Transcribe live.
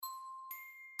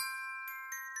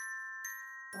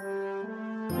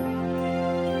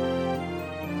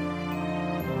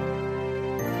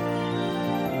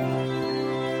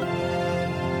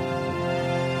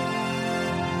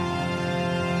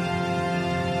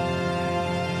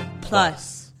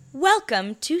Plus.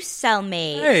 Welcome to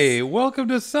Cellmates. Hey, welcome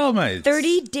to Cellmates.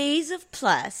 30 Days of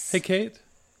Plus. Hey, Kate.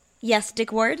 Yes,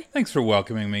 Dick Ward? Thanks for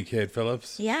welcoming me, Kate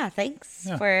Phillips. Yeah, thanks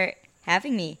for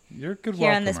having me. You're a good here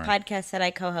welcomer. on this podcast that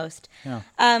I co-host.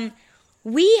 Yeah.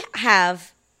 We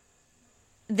have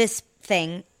this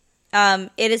thing.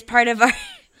 It is part of our...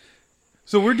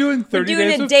 So we're doing 30 We're doing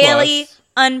Days a of daily, Plus.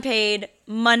 unpaid,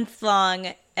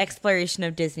 month-long exploration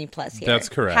of Disney Plus here. That's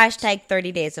correct. Hashtag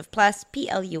 30 Days of Plus,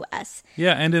 Plus.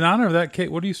 Yeah, and in honor of that, Kate,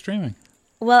 what are you streaming?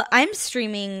 Well, I'm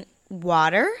streaming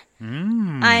Water.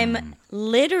 I'm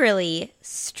literally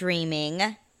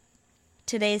streaming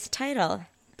today's title.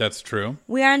 That's true.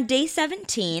 We are on day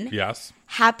 17. Yes.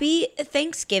 Happy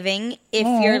Thanksgiving if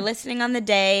you're listening on the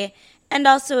day, and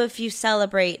also if you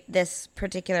celebrate this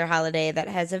particular holiday that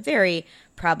has a very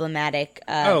problematic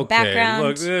background.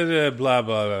 Look, blah,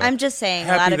 blah, blah. I'm just saying,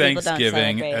 Happy a lot of people don't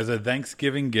Thanksgiving. celebrate. As a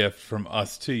Thanksgiving gift from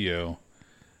us to you,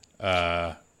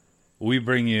 we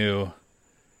bring you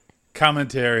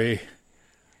commentary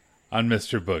on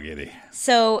Mr. Boogedy.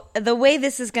 So the way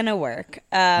this is going to work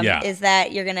is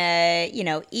that you're going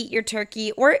to, eat your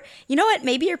turkey, or you know what?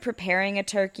 Maybe you're preparing a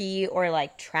turkey or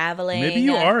like traveling. Maybe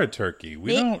you are a turkey.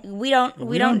 We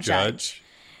don't judge.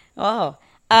 Oh,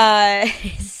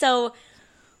 so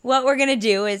what we're going to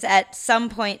do is at some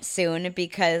point soon,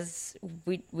 because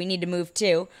we need to move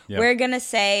too, we're going to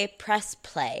say press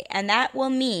play. And that will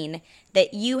mean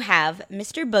that you have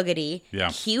Mr. Boogedy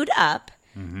queued up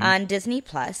on Disney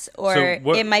Plus, or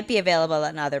it might be available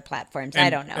on other platforms. I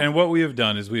don't know. And what we have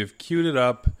done is we have queued it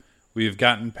up. We have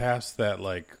gotten past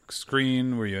that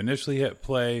screen where you initially hit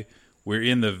play. We're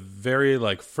in the very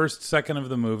first second of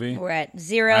the movie. We're at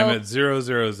 0. I'm at 000.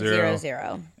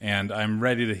 0. And I'm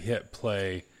ready to hit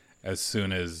play as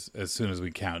soon as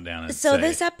we count down. And so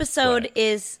this episode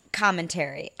is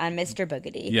commentary on Mr.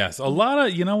 Boogedy. Yes, a lot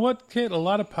of, you know what, Kate? A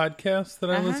lot of podcasts that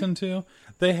I listen to,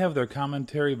 they have their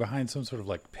commentary behind some sort of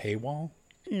paywall.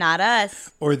 Not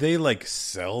us. Or they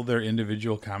sell their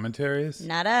individual commentaries.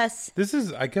 Not us.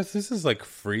 I guess this is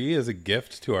free as a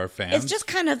gift to our fans. It's just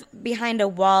kind of behind a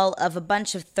wall of a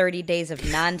bunch of 30 days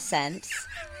of nonsense.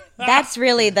 That's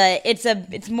really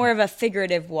it's more of a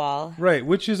figurative wall. Right,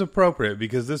 which is appropriate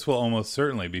because this will almost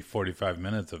certainly be 45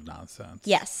 minutes of nonsense.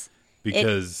 Yes.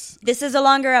 Because this is a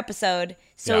longer episode,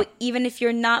 so even if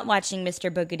you're not watching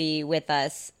Mr. Boogedy with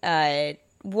us,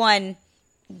 one,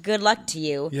 good luck to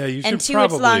you. Yeah, you should and two,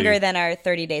 it's longer than our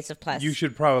 30 Days of Plus. You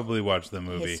should probably watch the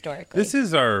movie. Historically. This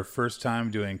is our first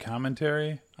time doing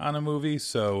commentary on a movie,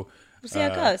 so we'll see how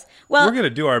it goes. Well, we're going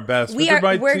to do our best. We're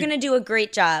going to do a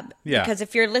great job. Yeah. Because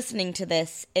if you're listening to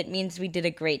this, it means we did a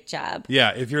great job.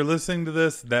 Yeah, if you're listening to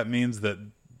this, that means that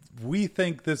we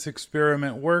think this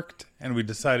experiment worked, and we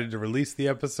decided to release the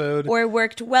episode. Or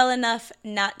worked well enough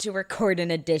not to record an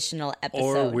additional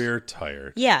episode. Or we're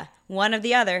tired. Yeah, one or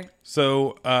the other.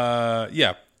 So,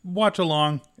 watch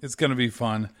along. It's going to be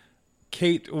fun.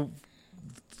 Kate,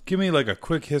 give me a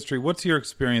quick history. What's your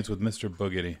experience with Mr.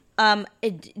 Boogedy?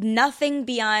 Nothing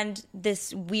beyond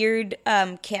this weird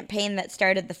campaign that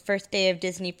started the first day of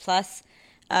Disney Plus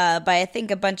by, I think,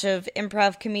 a bunch of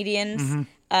improv comedians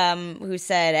who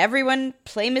said, everyone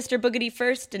play Mr. Boogedy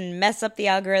first and mess up the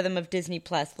algorithm of Disney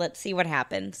Plus. Let's see what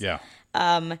happens. Yeah.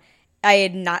 I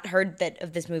had not heard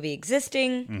of this movie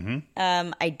existing.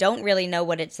 I don't really know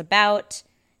what it's about.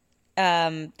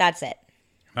 That's it.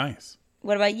 Nice.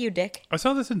 What about you, Dick? I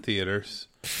saw this in theaters.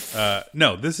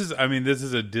 No, this is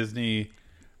a Disney,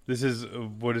 this is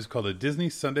what is called a Disney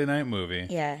Sunday night movie.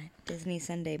 Yeah, Disney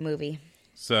Sunday movie.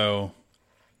 So,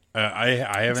 I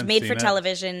haven't It's made seen for it.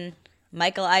 television.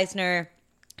 Michael Eisner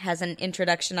has an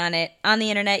introduction on it. On the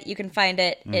internet, you can find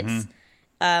it. It's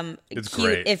cute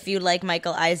great. if you like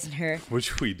Michael Eisner.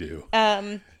 Which we do.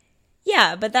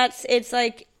 Yeah, but it's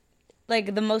like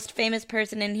the most famous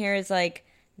person in here is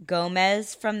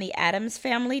Gomez from the Addams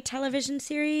Family television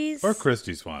series. Or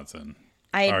Christy Swanson,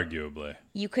 arguably.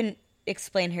 You couldn't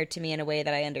explain her to me in a way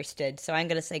that I understood, so I'm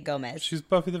going to say Gomez. She's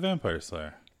Buffy the Vampire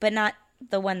Slayer. But not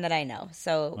the one that I know,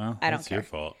 so Well, I don't that's care. your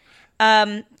fault.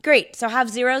 Great, so have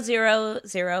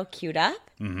 000 queued up.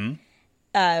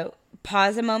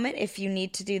 Pause a moment if you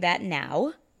need to do that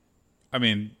now. I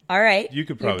mean, All right. you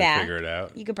could you're probably back. figure it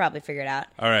out. You could probably figure it out.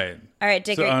 All right. All right,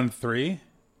 Dick. So on 3?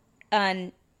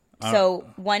 So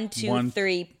 1, 2, one-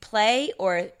 3, play,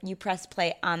 or you press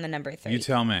play on the number 3. You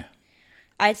tell me.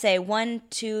 I'd say 1,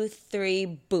 2,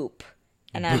 3, boop.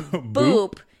 And on Boop?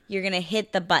 boop, you're going to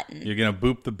hit the button. You're going to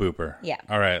boop the booper. Yeah.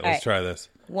 All right, All let's right. try this.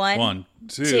 1,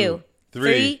 2, 2,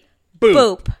 3, boop.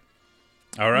 boop.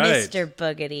 All right. Mr.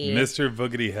 Boogedy. Mr.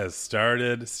 Boogedy has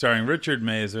started, starring Richard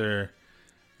Mazer,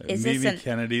 Is Mimi this an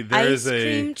Kennedy. There is ice a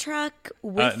cream truck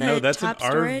with no. a That's top an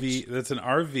storage? RV. That's an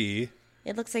RV.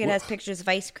 It looks like it has pictures of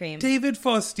ice cream. David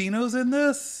Faustino's in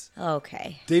this.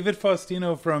 Okay. David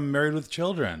Faustino from Married with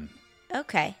Children.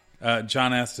 Okay.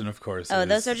 John Astin, of course. Oh,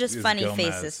 those are just funny Gomez.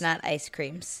 faces, not ice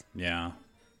creams. Yeah.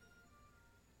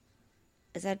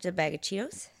 Is that a bag of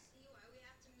Cheetos?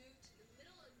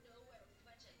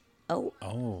 Oh.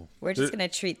 Oh. We're just going to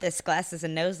treat this glasses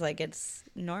and nose like it's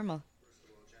normal.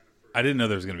 I didn't know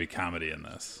there was going to be comedy in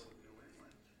this.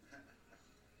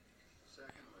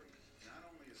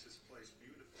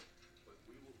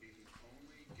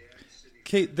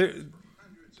 Kate, there.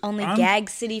 Only Gag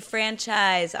City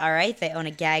franchise. All right, they own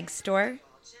a gag store.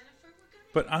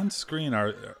 But on screen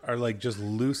are like just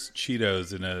loose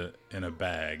Cheetos in a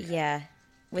bag. Yeah,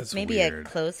 with That's maybe weird. a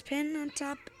clothespin on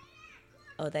top.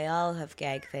 Oh, they all have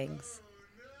gag things.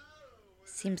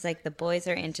 Seems like the boys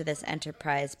are into this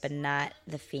enterprise, but not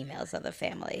the females of the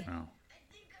family. Oh.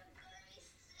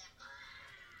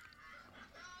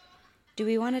 Do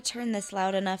we want to turn this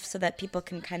loud enough so that people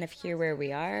can kind of hear where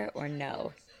we are, or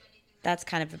no? That's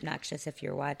kind of obnoxious if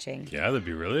you're watching. Yeah, that'd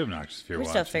be really obnoxious if you're We're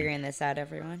watching. still figuring this out,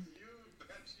 everyone.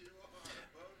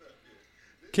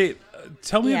 Kate,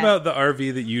 tell me Yeah. about the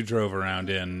RV that you drove around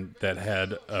in that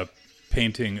had a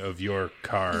painting of your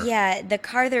car. Yeah, the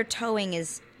car they're towing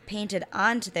is painted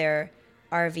onto their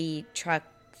RV truck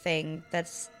thing.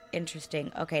 That's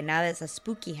interesting. Okay, now that's a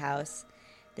spooky house.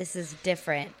 This is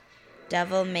different.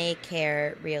 Devil May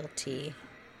Care Realty.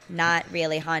 Not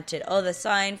really haunted. Oh, the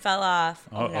sign fell off.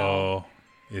 Oh, no. Uh-oh.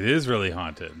 It is really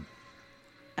haunted.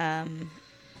 I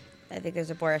think there's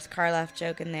a Boris Karloff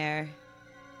joke in there.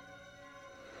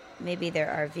 Maybe their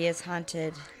RV is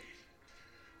haunted.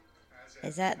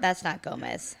 That's not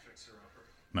Gomez.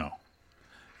 No.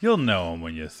 You'll know him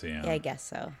when you see him. Yeah, I guess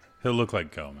so. He'll look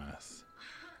like Gomez.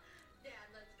 Dad,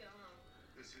 let's go home.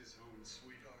 This is home,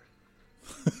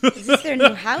 sweetheart. Is this their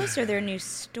new house or their new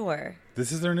store?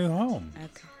 This is their new home. Okay.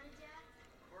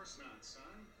 Of course not, son.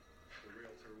 The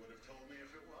realtor would have told me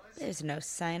if it was. There's no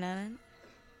sign on it.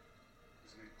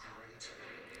 Isn't it great?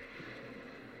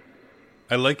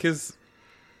 I like his...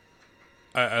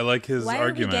 I like his Why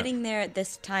argument. are we getting there at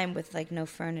this time with like no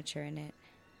furniture in it?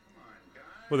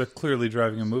 Well, they're clearly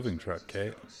driving a moving truck,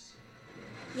 Kate.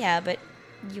 Yeah, but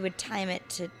you would time it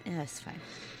to... Oh, that's fine.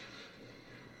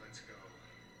 Let's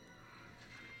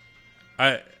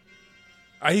go.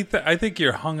 I think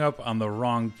you're hung up on the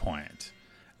wrong point.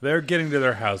 They're getting to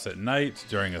their house at night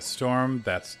during a storm.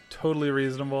 That's totally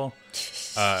reasonable.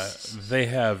 They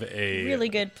have a Really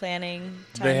good planning,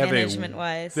 time they have management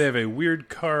wise. They have a weird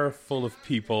car full of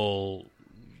people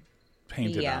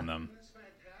painted Yeah. on them.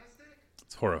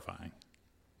 It's horrifying.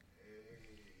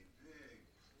 Big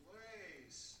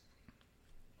place.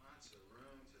 Lots of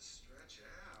room to stretch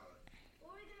out.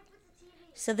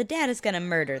 So the dad is going to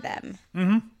murder them.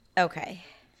 Mm-hmm. Okay.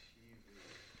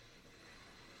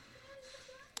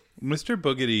 Mr.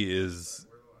 Boogedy is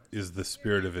the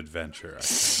spirit of adventure, I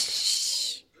think.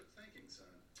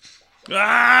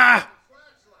 Ah!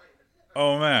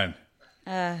 Oh, man.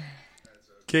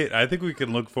 Kate, I think we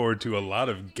can look forward to a lot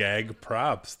of gag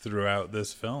props throughout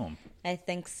this film. I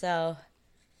think so.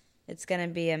 It's going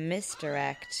to be a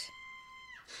misdirect.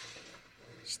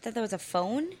 She thought that was a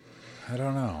phone? I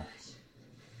don't know.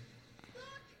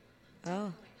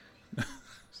 Oh.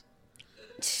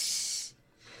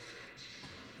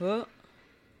 Whoa.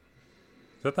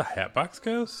 Is that the Hatbox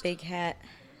Ghost? Big hat.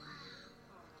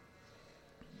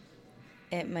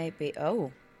 It might be.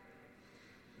 Oh.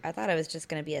 I thought it was just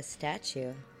going to be a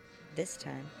statue this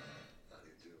time.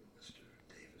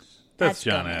 That's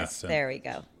John Gomez. Astin. There we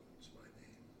go.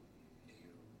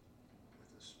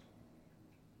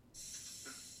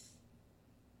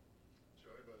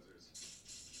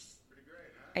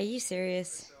 Are you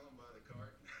serious?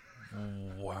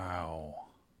 Wow.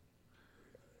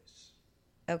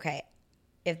 Okay.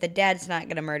 If the dad's not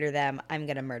going to murder them, I'm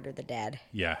going to murder the dad.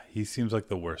 Yeah, he seems like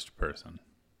the worst person.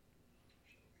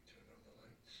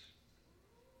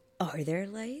 Are there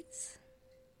lights?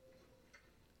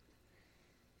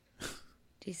 Do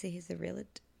you see he's the real...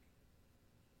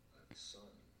 Son,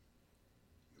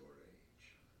 your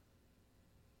age.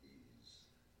 He's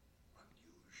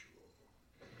unusual.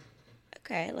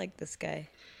 Okay, I like this guy.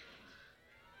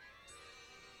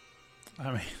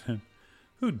 I mean,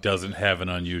 who doesn't have an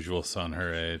unusual son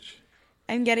her age?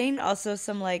 I'm getting also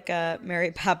some like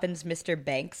Mary Poppins Mr.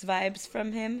 Banks vibes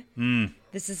from him.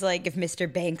 This is like if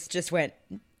Mr. Banks just went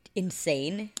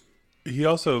insane. He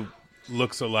also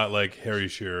looks a lot like Harry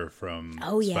Shearer from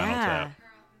Oh, Spinal yeah. Tap.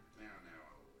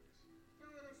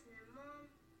 Don't listen to him, Mom.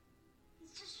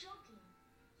 He's just joking.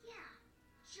 Yeah,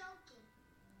 joking.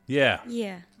 Yeah.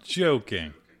 Yeah.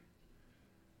 Joking.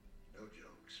 No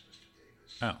jokes, Mr.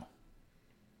 Davis. Oh.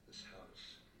 This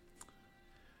house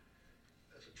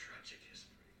has a tragic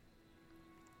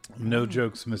history. No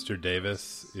jokes, Mr.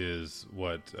 Davis is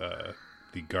what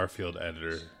the Garfield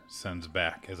editor sends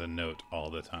back as a note all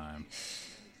the time.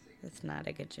 That's not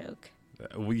a good joke.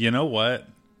 Well, you know what?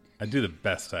 I do the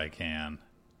best I can.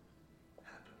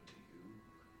 Happened to you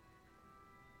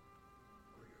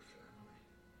or your family.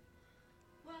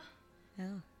 Well,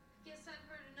 Oh. guess I've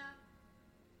heard enough.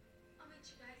 I'll meet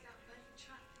you guys out by the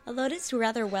truck. Although it is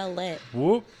rather well lit.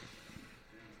 Whoop.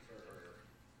 For her.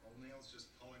 Old Neil's just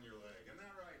pulling your leg. Isn't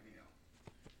that right, Neil?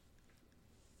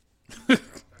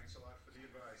 Thanks a lot for the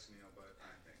advice, Neil, but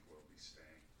I think we'll be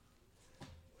staying.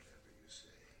 Whatever you say.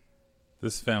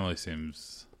 This family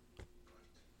seems...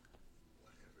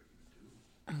 Whatever you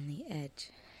do, On the edge.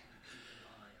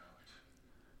 eye out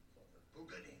for the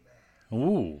Boogity Man.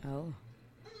 Ooh. Oh.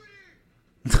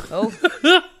 Oh.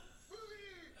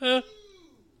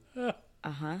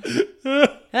 Uh-huh.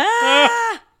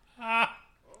 Ah!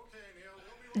 Okay, Neil,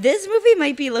 we'll be This movie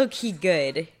might be low-key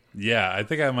good. Yeah, I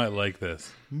think I might like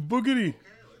this. Boogity. okay.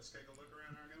 Let's take a look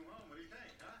around our new home. What do you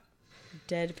think, huh?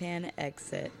 Deadpan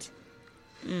exit.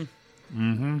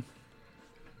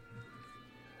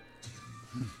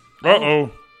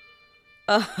 Uh-oh.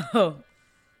 Oh.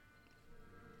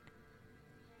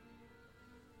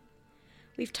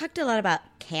 We've talked a lot about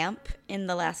camp in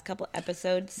the last couple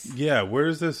episodes. Yeah, where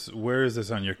is this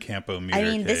on your campo meter? I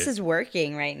mean, this Kate? is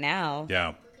working right now.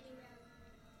 Yeah.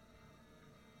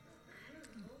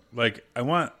 Like I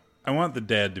want the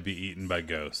dad to be eaten by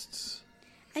ghosts.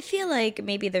 I feel like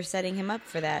maybe they're setting him up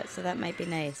for that, so that might be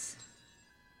nice.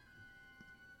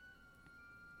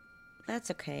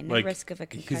 That's okay. No Like risk of a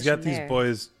concussion he's got there.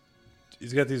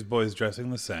 He's got these boys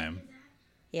dressing the same.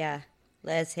 Yeah,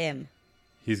 as him.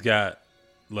 He's got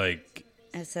like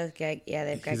It says gag. Yeah,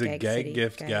 they've got he's a Gag gag City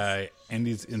gift guys. guy, and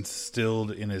he's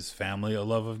instilled in his family a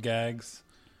love of gags.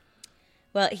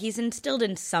 Well, he's instilled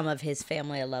in some of his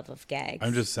family a love of gags.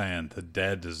 I'm just saying, the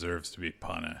dad deserves to be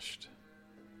punished.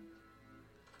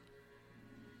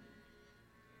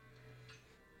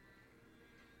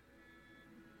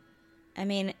 I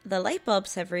mean, the light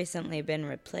bulbs have recently been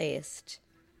replaced.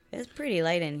 It's pretty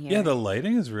light in here. Yeah, the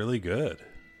lighting is really good.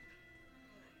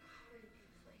 Creepy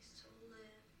place to live.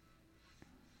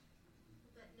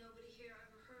 Bet nobody here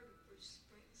ever heard of Bruce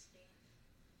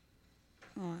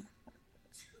Springsteen. Aw.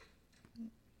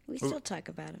 We still talk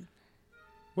about him.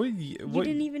 What? You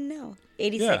didn't even know.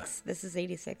 86. Yeah. This is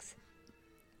 86.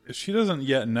 She doesn't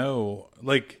yet know.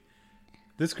 Like,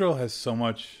 this girl has so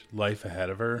much life ahead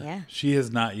of her. Yeah. She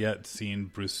has not yet seen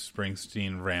Bruce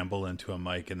Springsteen ramble into a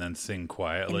mic and then sing In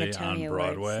quietly the Tony on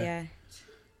Awards, Broadway. yeah.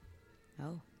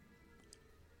 Oh.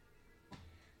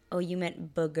 Oh, you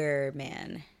meant Booger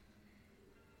Man.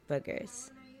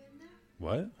 Boogers.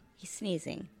 What? He's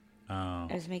sneezing. Oh.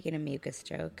 I was making a mucus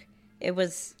joke. It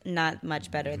was not much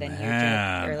better than your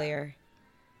Man. joke earlier.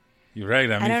 You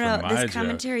ragged on me I don't for know. my This joke.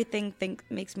 commentary thing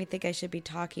makes me think I should be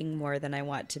talking more than I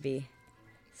want to be.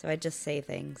 So I just say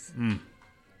things. I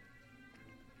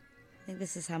think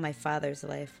this is how my father's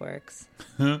life works.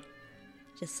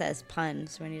 Just says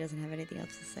puns when he doesn't have anything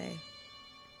else to say.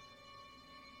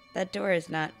 That door is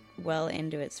not well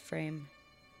into its frame.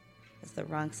 It's the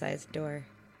wrong size door.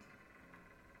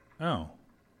 Oh.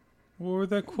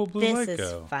 Where'd that cool blue This light is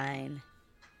go? fine.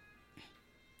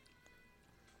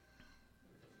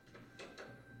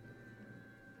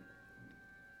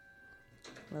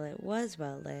 Well, it was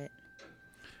well lit.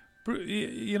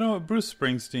 You know what? Bruce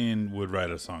Springsteen would write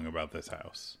a song about this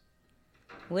house.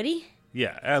 Would he?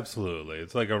 Yeah, absolutely.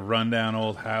 It's like a rundown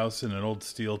old house in an old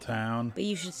steel town. But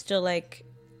you should still, like,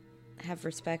 have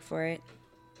respect for it.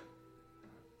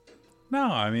 No,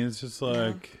 I mean, it's just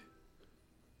like,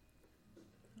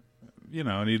 you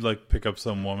know, and he'd like pick up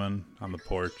some woman on the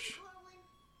porch.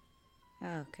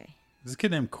 Oh, okay. Is this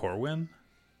kid named Corwin?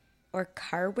 Or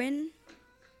Carwin?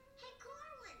 Hey,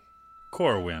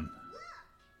 Corwin! Corwin. Look!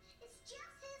 It's just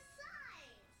his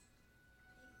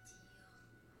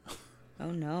size! Big deal.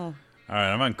 Oh, no. All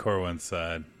right, I'm on Corwin's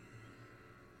side.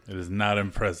 It is not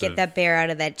impressive. Get that bear out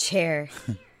of that chair.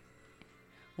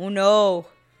 Oh, no.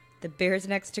 The bear's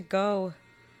next to go.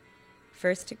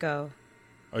 First to go.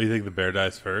 Oh, you think the bear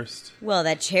dies first? Well,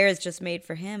 that chair is just made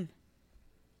for him.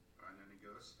 Find any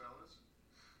ghosts, fellas?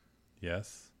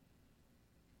 Yes.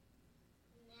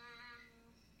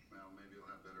 Well, maybe you'll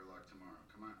have better luck tomorrow.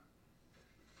 Come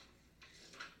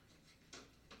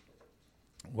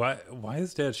on. Why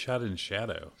is Dad shot in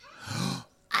shadow?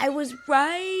 I was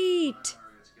right.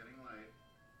 Sorry, it's getting late.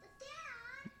 But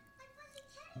Dad, my fuzzy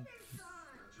cat is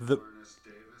gone. The Ernest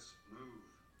Davis,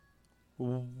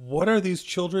 What are these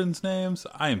children's names?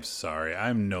 I'm sorry.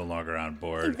 I'm no longer on I think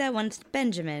board. that one's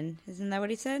Benjamin. Isn't that what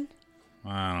he said?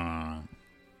 I don't know.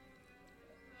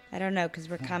 I don't know, because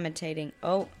we're commentating.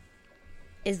 Oh,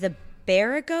 is the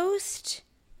bear a ghost?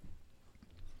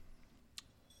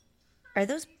 Are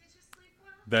those...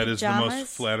 That is the Pajamas? most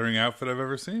flattering outfit I've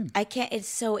ever seen. I can't... It's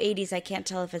so 80s, I can't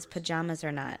tell if it's pajamas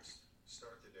or not.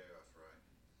 Start the day off right.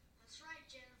 That's right,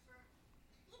 Jennifer.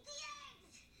 Eat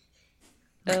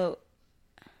the eggs! Oh,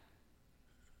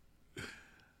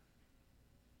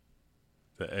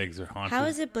 The eggs are haunted. how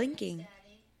is it blinking?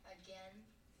 Daddy, again.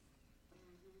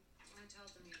 I told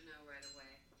them you'd know right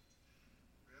away.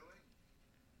 Really?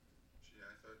 Gee,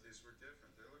 I thought these were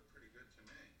different. They look pretty good to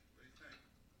me. What do you think?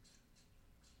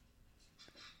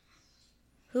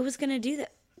 Who was going to do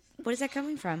that? What is that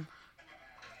coming from?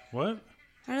 What?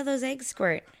 How do those eggs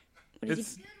squirt? What did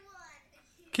It's you...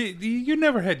 Kid, you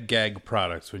never had gag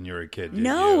products when you were a kid, did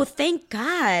No, you? thank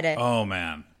God. Oh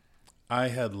man, I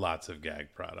had lots of gag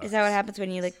products. Is that what happens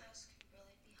when you, like,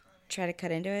 try to cut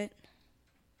into it?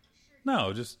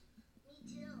 No, just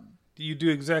you do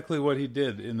exactly what he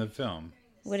did in the film.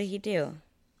 What did he do?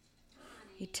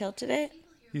 He tilted it?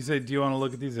 He said, "Do you want to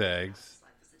look at these eggs?"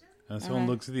 And someone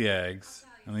looks at the eggs,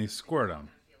 and then you squirt them.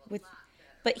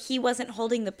 But he wasn't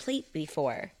holding the plate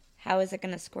before. How is it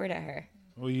going to squirt at her?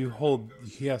 Well,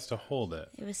 he has to hold it.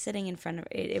 It was sitting in front of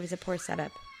it. It was a poor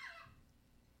setup.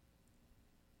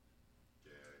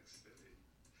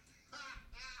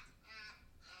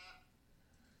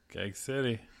 Gag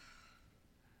City.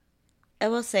 I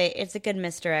will say it's a good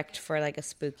misdirect for like a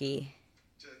spooky.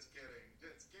 Just kidding.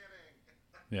 Just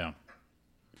kidding. Yeah.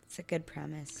 It's a good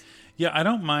premise. Yeah, I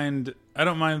don't mind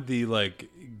the like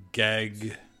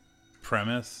gag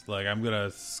premise. Like I'm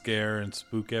gonna scare and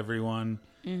spook everyone.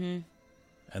 Mm-hmm.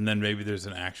 And then maybe there's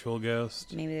an actual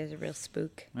ghost. Maybe there's a real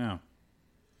spook. Yeah.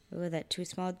 Oh, that too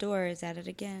small door is at it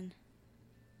again.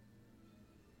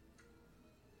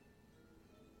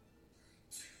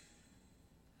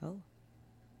 Oh.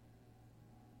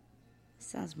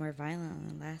 Sounds more violent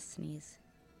than the last sneeze.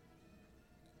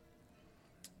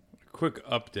 Quick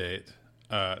update.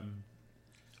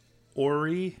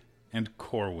 Ori and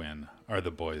Corwin are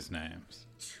the boys' names.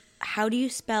 How do you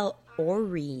spell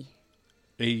Ori?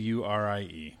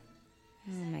 Aurie.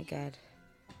 Oh my god.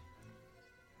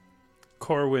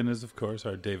 Corwin is, of course,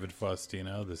 our David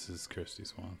Faustino. This is Kirsty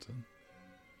Swanson.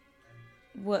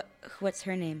 What's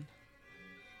her name?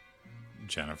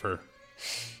 Jennifer.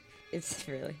 It's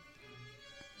really...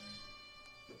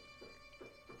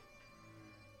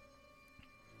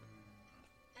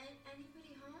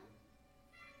 Anybody home?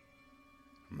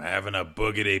 I'm having a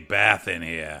boogity bath in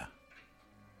here.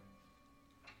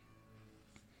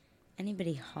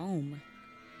 Anybody home?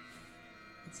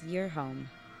 It's your home.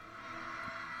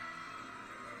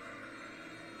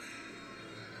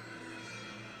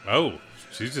 Oh,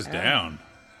 she's just down.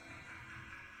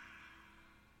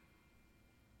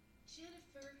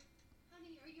 Jennifer,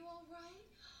 honey, are you all right?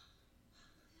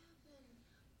 What happened?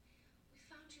 We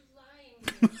found you lying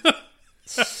there,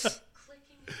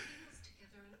 clicking your heels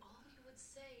together, and all you would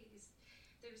say is,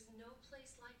 "There's no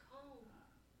place like home.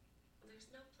 There's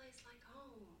no place like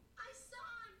home." I saw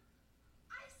him.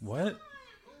 I saw What? him.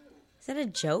 Is that a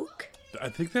joke? I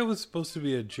think that was supposed to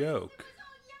be a joke.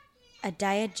 A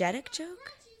diegetic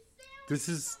joke? This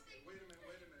is...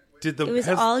 Did the It was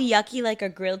pes- all yucky like a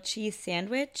grilled cheese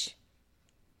sandwich?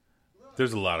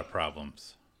 There's a lot of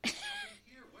problems. Here,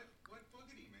 what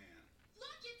boogity man?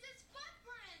 Look, it's his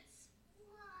footprints.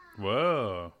 Wow.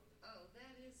 Whoa. Oh,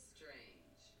 that is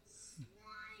strange.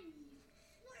 Slimy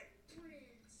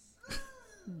footprints.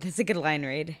 That's a good line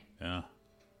read. Yeah.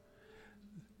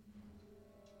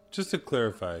 Just to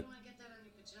clarify, You want to get that on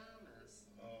your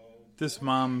pajamas? this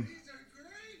mom... These are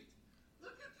great.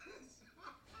 Look at this.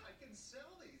 I can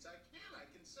sell these. I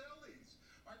can sell these.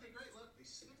 Aren't they great? Look, they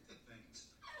stick to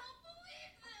things. I don't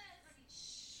believe this.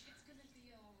 Shh, it's gonna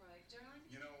be all right, darling.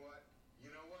 You know what?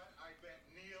 I bet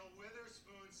Neil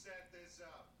Witherspoon set this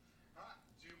up. Huh?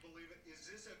 Do you believe it?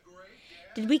 Is this a great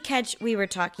guess? Did we catch... We were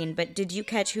talking, but did you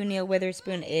catch who Neil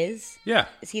Witherspoon is? Yeah.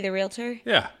 Is he the realtor?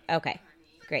 Yeah. Okay,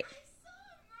 great. I saw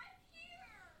him right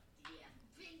here. Yeah,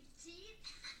 big teeth.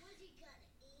 Was he gonna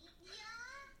eat ya?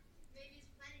 Maybe he's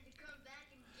planning to come back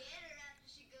and get her after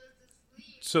she goes to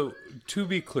sleep. So, to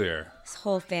be clear, This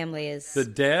whole family is... the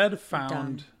dad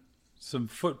found Dumb. some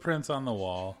footprints on the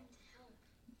wall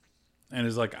and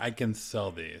is like, I can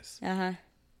sell these. Uh-huh.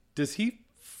 Does he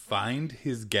find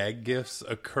his gag gifts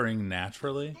occurring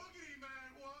naturally? Boogity man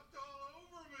walked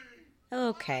all over me.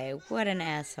 Okay, what an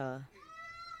asshole.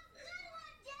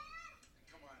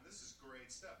 Come on, this is great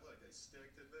stuff. Look, they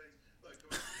stick to things. Look,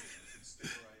 come on, you can stick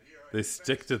They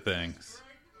stick to things.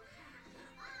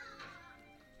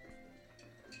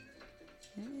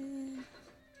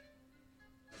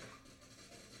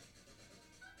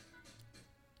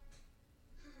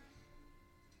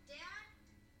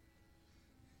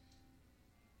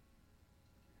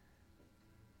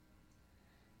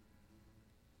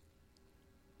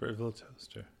 Brave little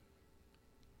toaster.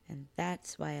 And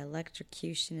that's why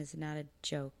electrocution is not a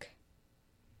joke.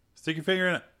 Stick your finger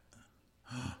in it.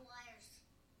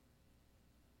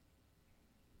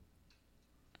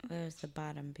 Where was the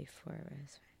bottom before it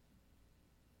was?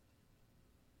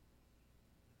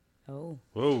 Oh.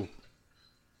 Whoa.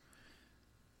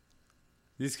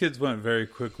 These kids went very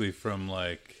quickly from,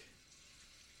 like,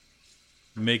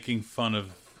 making fun of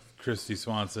Christy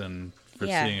Swanson for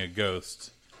Yeah. seeing a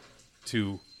ghost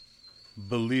to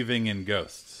believing in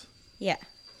ghosts. Yeah.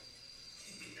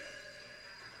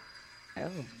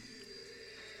 Oh.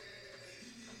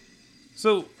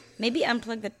 So, Maybe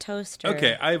unplug the toaster.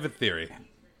 okay, I have a theory.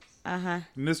 Uh-huh.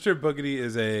 Mr. Boogedy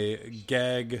is a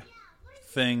gag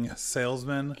thing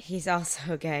salesman He's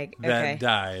also a gag. that Okay.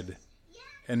 died.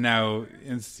 And now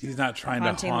he's not trying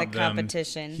Haunting to haunt the them.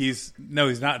 competition. He's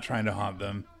not trying to haunt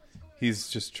them. He's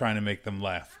just trying to make them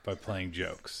laugh by playing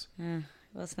jokes. Well,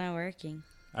 it's not working.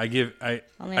 I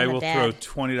Only I on the will dad. throw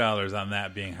 $20 on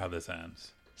that being how this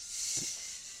ends.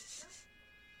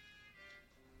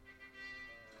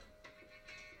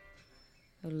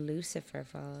 Oh, Lucifer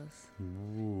falls.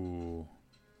 Ooh. Oh,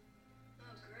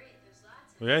 great. There's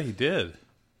lots of Well, yeah, he did.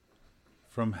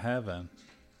 From heaven.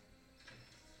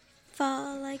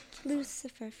 Fall like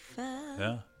Lucifer fall.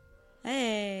 Yeah.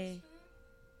 Hey.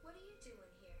 What are you doing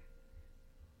here?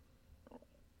 What am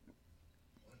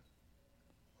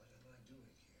I doing here?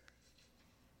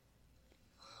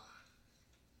 I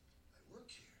work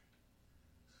here.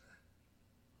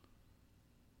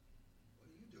 What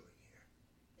are you doing here?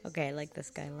 Okay, I like this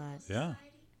guy a lot. Yeah.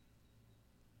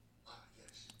 Ah,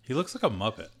 yes. He looks like a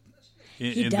Muppet.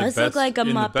 He the does look like a in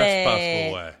the best Muppet.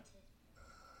 possible way.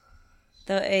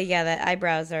 Yeah, the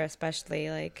eyebrows are especially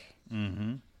like.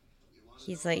 Mm-hmm.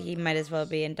 He's like he might as well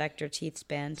be in Dr. Teeth's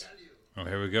band. Oh,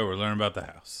 here we go. We're learning about the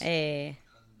house. Hey.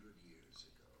 100 years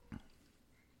ago.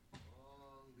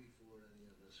 Long before any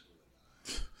of us were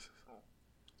alive.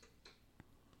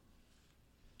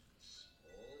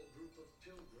 Small group of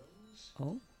pilgrims.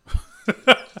 Oh.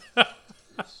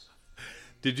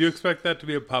 Did you expect that to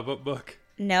be a pop-up book?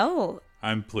 No.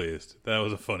 I'm pleased. That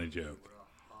was a funny joke. We're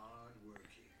a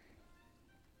hard-working,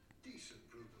 decent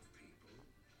group of people.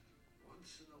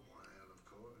 Once in a while, of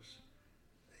course,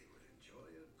 they would enjoy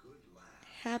a good laugh.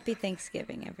 Happy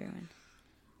Thanksgiving, everyone.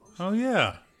 Oh,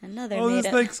 yeah. Another Oh, made this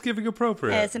up. Thanksgiving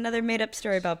appropriate. It's another made up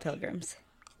story about pilgrims.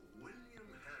 William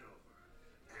Hanover,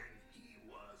 and he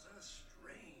was a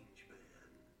strange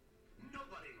man.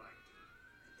 Nobody liked him,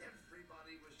 and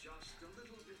everybody was just a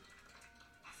little bit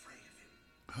afraid of him.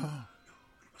 No,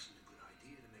 it wasn't a good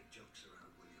idea to make jokes around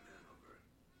William Hanover.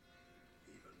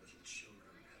 Even little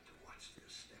children had to watch their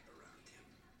step around him.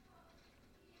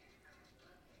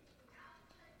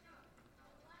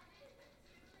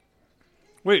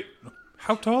 Wait,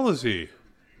 how tall is he?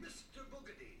 Mr.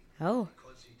 Boogedy, Oh.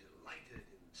 because he delighted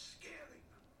in scaring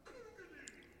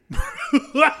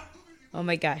them. Oh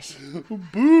my gosh.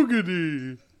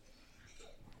 Boogedy.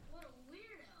 What a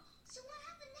weirdo. So what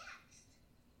happened next?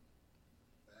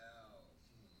 Well,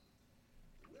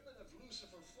 the women of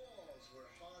Lucifer Falls were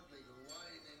hardly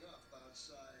lining up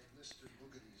outside Mr.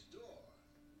 Boogedy's door.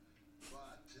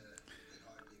 But they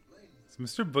hardly blame them. Is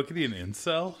Mr. Boogedy an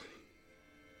incel?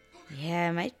 Yeah,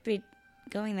 it might be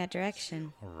going that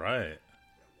direction. All right. There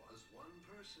was one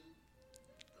person,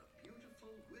 the beautiful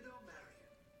widow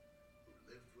Marion, who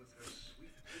lived with her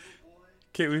sweet little boy.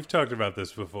 Kate, we've talked about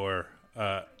this before.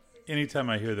 Anytime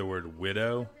I hear the word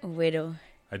widow, Widow.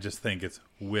 I just think it's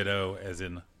widow as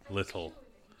in little.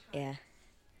 Yeah.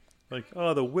 Like,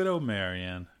 oh, the widow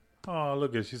Marianne. Oh,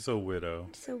 look at she's so widow.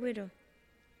 So widow.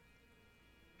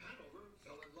 Hanover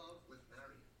fell in love with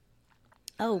Marion.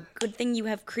 Oh, good thing you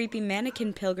have creepy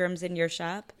mannequin pilgrims in your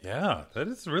shop. Yeah, that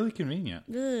is really convenient.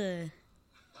 Ugh.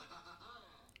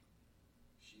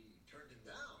 She turned him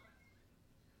down.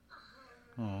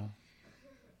 Oh.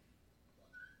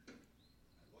 That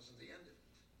wasn't the end of it.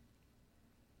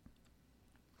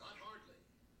 Not hardly.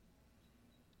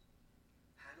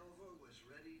 Hanover was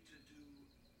ready to do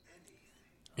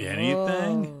anything.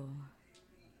 Anything?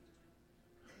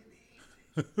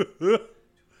 Oh.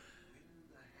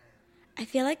 I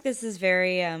feel like this is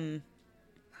very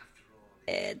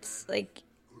it's like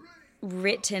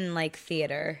written like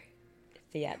theatrical.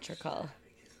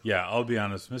 Yeah, I'll be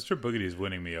honest. Mr. Boogedy's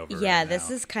winning me over. Yeah, right this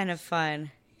now. is kind of fun.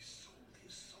 He sold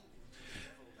his soul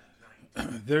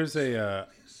There's a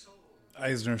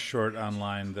Eisner short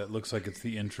online that looks like it's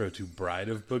the intro to Bride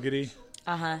of Boogity.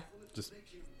 Uh-huh. Just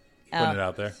putting it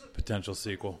out there. Potential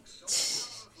sequel.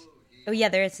 Oh, yeah,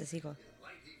 there is a sequel.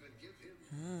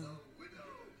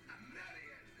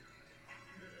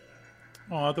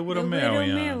 Oh, the Widow The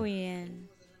Marion. Widow Marion.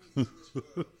 He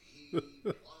wanted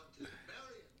Marion.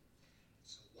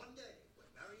 So one day, when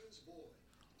Marion's boy,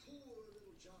 poor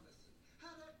little Jonathan,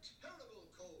 had a terrible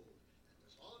cold and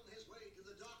was on his way to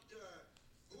the doctor,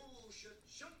 who should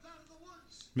jump out of the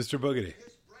woods? Mr. Boogity.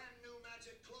 His brand new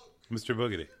magic cloak. Mr.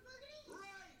 Boogity.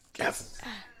 Right. Yes.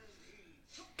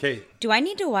 Okay. Do I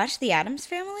need to watch The Addams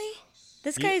Family?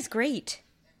 This guy is great.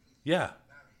 Yeah.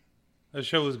 That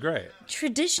show was great.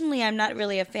 Traditionally, I'm not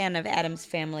really a fan of Addams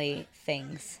Family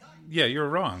things. Yeah, you're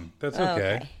wrong. That's Oh,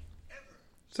 okay.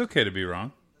 It's okay to be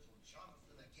wrong.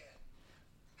 Jonathan again.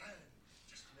 And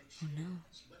just to make sure as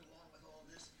he went along with all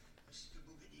this, Mr.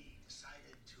 Boogedy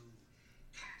decided to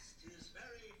cast his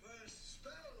very first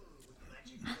spell with the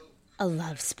magic cloak. A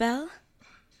love spell?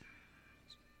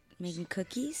 Making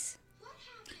cookies?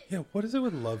 Yeah, what is it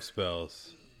with love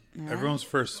spells? Everyone's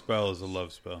first spell is a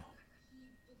love spell.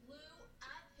 Blew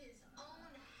up his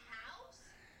own house?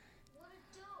 What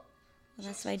a dope. Well,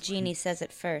 that's why Jeannie says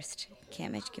it first.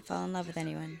 Can't make you fall in love with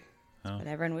anyone. That's what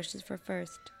everyone wishes for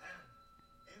first.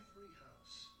 Every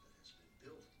house that has been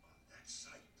built on that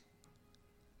site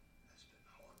has been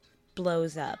haunted.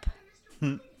 Blows up.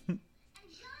 And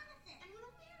Jonathan and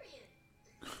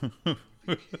little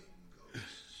Marion.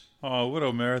 Oh,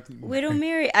 Widow Marion. Widow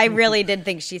Mary. I really did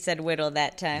think she said widow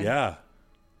that time. Yeah.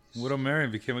 Widow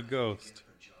Marion became a ghost.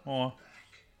 Oh. In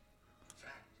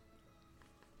fact,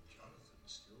 Jonathan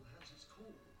still has his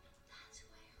cold. That's who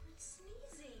I heard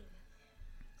sneezing.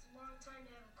 It's a long time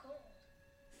to have a cold.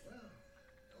 Well,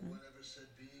 no one ever said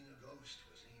being a ghost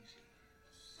was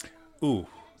easy. Ooh.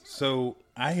 So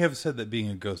I have said that being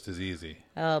a ghost is easy.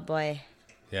 Oh, boy.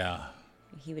 Yeah.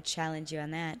 He would challenge you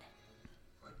on that.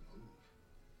 What move?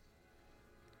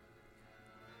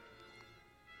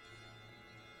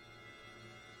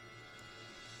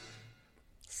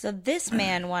 So this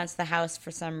man wants the house for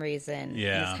some reason.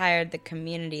 Yeah. He's hired the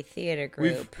community theater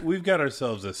group. We've got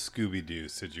ourselves a Scooby-Doo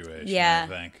situation, Yeah.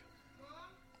 I think.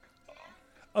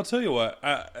 I'll tell you what,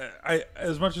 I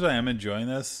as much as I am enjoying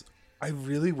this, I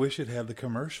really wish it had the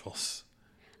commercials.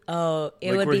 Oh, it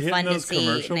Like, would we're be hitting fun to those see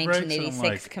commercial breaks, and I'm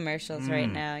 1986 like, commercials right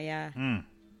now, yeah.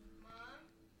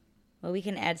 Well, we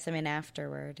can add some in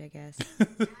afterward, I guess.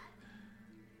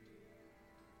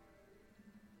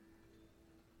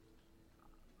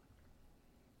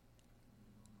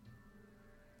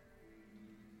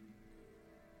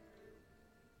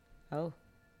 Oh,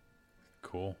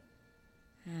 Cool.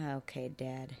 okay,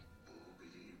 Dad.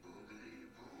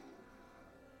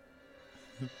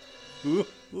 Ooh,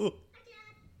 ooh.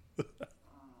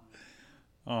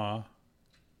 Aw. Nice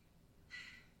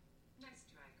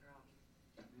try, girl.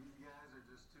 These guys are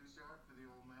just too sharp for the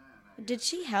old man. Did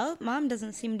she help? Mom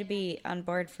doesn't seem to be on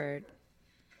board for it.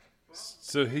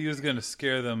 So he was going to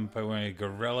scare them by wearing a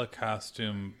gorilla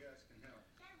costume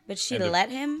But she And a- let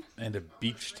him? and a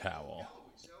beach towel.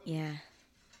 Yeah.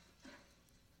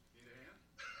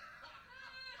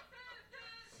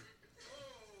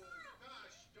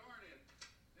 Gosh darn it.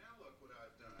 Now look what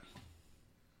I've done.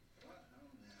 What a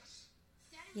mess.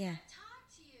 Yeah. Talk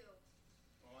to you.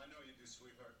 Oh, I know you do,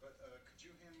 sweetheart, but could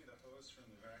you hand me the hose from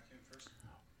the vacuum first?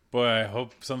 Boy, I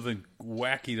hope something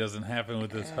wacky doesn't happen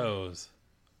with this hose.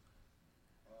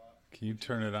 Can you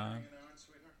turn it on? Hang on,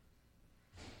 sweetheart.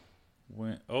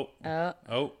 When, oh. Oh.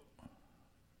 Oh.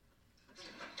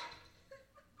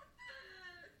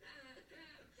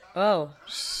 Oh.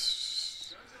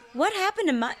 What happened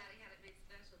to my... Daddy had it made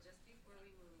special just before we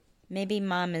moved. Maybe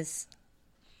Mom is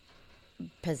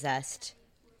possessed.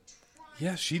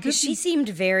 Yeah, she did. 'Cause she seemed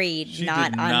very She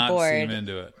not did on not board seem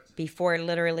into it. before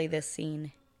literally this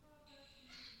scene.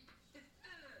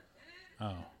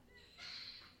 Oh.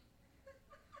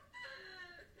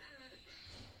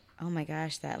 Oh my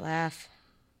gosh, that laugh.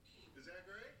 Is that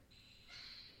great?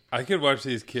 I could watch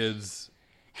these kids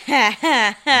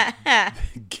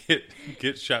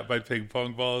get shot by ping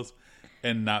pong balls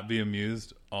and not be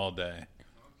amused all day. Okay,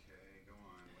 go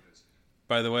on. What is it?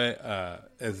 By the way,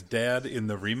 as Dad in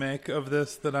the remake of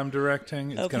this that I'm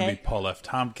directing, it's going to Okay. be Paul F.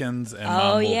 Tompkins, and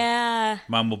Oh, yeah.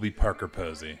 Mom will be Parker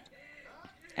Posey.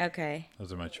 Okay.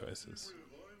 Those are my choices. I'm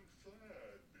sad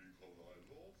because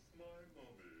I lost my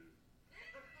mummy.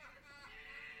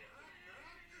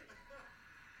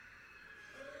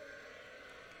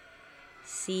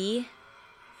 See?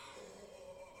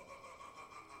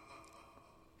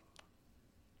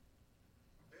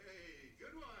 Hey,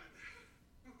 good one.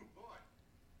 Oh, boy.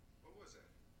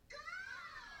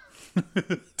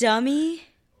 Dummy.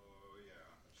 Oh, yeah,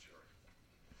 sure.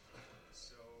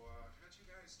 So, how'd you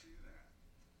guys do that?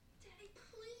 Daddy,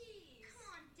 please.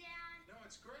 Come on, Dad. No,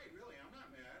 it's great, really. I'm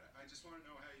not mad. I just want to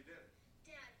know how you did it.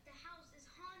 Dad, the house is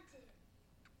haunted.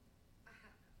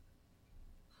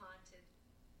 Haunted.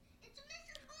 It's a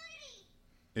Mr. Boogedy.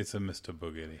 It's a Mr.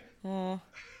 Boogedy. Oh,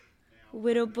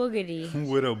 Widow Boogedy.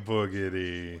 Widow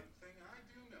Boogedy. Thing I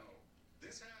do know,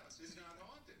 this house is not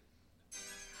haunted.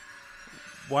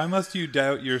 Why must you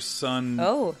doubt your son?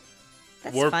 Oh,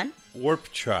 that's fun.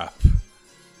 Warp Chop.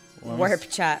 Why Warp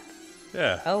must- chop.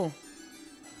 Yeah. Oh.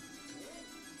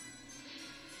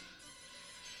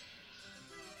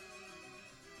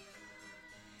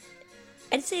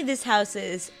 I'd say this house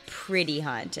is pretty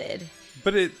haunted,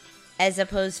 But as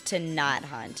opposed to not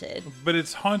haunted.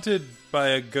 it's haunted by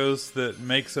a ghost that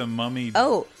makes a mummy.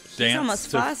 Oh, he's Dance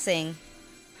almost to- flossing.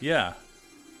 Yeah.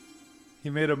 He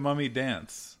made a mummy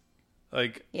dance.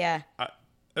 Like, Yeah,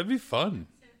 that'd be fun.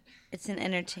 it's an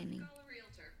entertaining Call a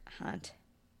realtor. haunt.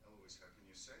 Eloise, how can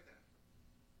you say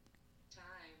that?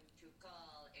 Time to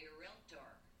call a realtor.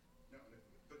 No,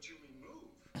 but you mean move.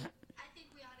 I think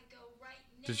we ought to go right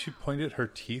now. Did she point at her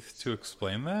teeth to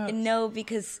explain that? No,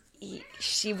 because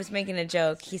she was making a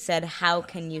joke. He said, "How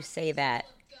can you say that?"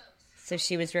 So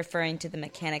she was referring to the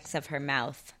mechanics of her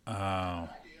mouth. Oh.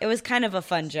 It was kind of a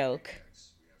fun joke.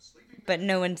 But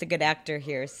no one's a good actor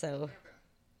here, so...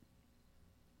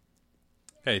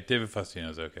 Hey, David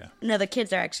Faustino's okay. No, the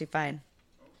kids are actually fine.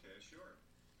 Okay, sure.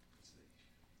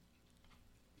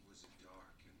 It was a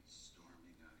dark and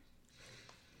stormy night.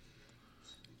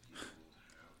 Spooky old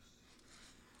house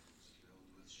was filled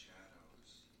with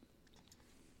shadows.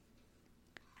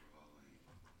 Crawling,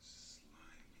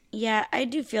 slimy. Yeah, I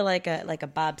do feel like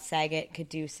a Bob Saget could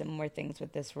do some more things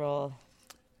with this role.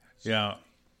 Yeah.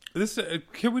 This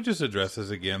can we just address this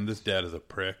again? This dad is a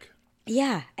prick.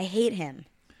 Yeah, I hate him.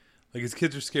 Like, his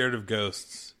kids are scared of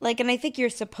ghosts. Like, and I think you're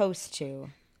supposed to.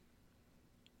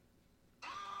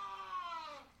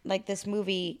 Like, this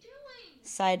movie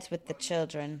sides with the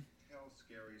children. Tell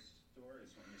scary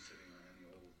stories when you're sitting around the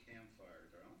old campfire,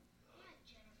 girl. Yeah,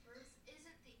 Jennifer, this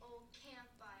isn't the old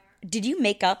campfire. Did you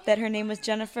make up that her name was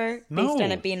Jennifer? No. Based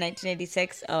on it being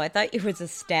 1986? Oh, I thought it was a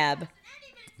stab.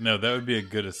 No, that would be a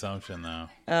good assumption, though.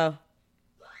 Oh.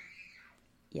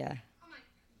 Yeah.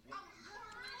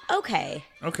 Okay.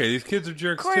 Okay, these kids are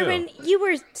jerks, Corbin, too. you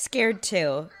were scared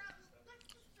too.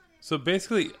 So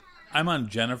basically, I'm on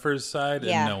Jennifer's side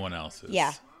Yeah. and no one else's.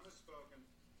 Yeah. Mama's spoken.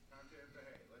 Time to hit the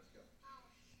hay. Let's go.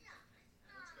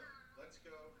 Let's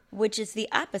go. Which is the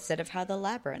opposite of how the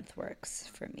labyrinth works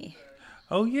for me.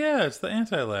 Oh, yeah, it's the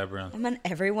anti-labyrinth. I'm on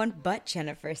everyone but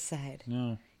Jennifer's side.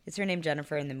 No, Is her name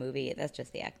Jennifer in the movie? That's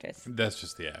just the actress. that's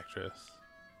just the actress.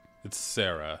 It's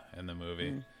Sarah in the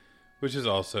movie, which is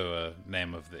also a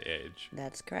name of the age.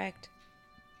 That's correct.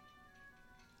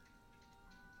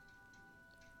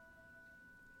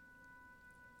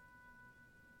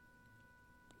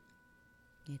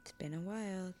 It's been a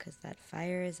while because that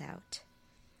fire is out.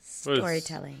 But it's-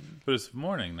 Storytelling. But it's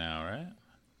morning now, right?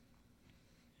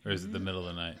 Or is it the middle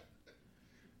of the night?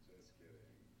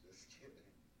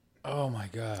 Oh my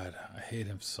god, I hate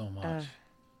him so much.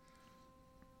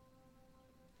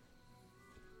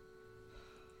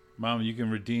 Mom, you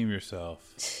can redeem yourself.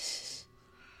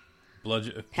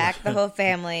 Pack the whole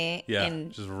family Yeah,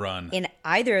 in just run. in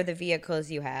either of the vehicles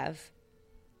you have.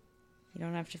 You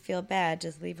don't have to feel bad.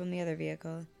 Just leave them the other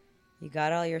vehicle. You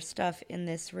got all your stuff in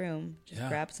this room. Just Yeah.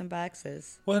 grab some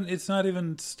boxes. Well, it's not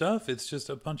even stuff. It's just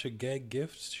a bunch of gag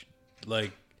gifts.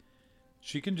 Like,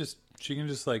 she can just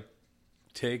like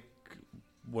take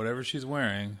whatever she's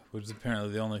wearing, which is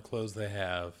apparently the only clothes they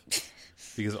have,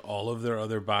 because all of their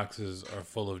other boxes are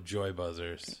full of joy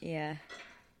buzzers. Yeah.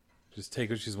 Just take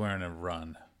what she's wearing and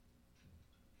run.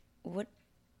 What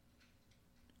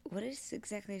is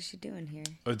exactly is she doing here?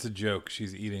 Oh, it's a joke.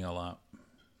 She's eating a lot.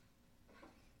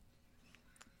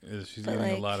 She's But, eating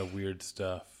a like- lot of weird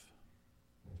stuff.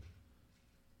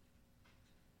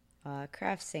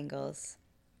 Craft singles.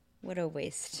 What a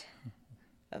waste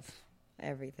of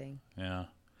everything. Yeah.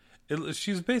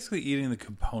 She's basically eating the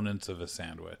components of a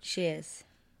sandwich, She is.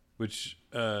 which,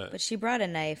 But she brought a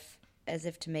knife as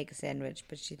if to make a sandwich,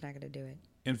 but she's not going to do it.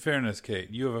 in fairness, Kate,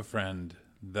 you have a friend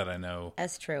that I know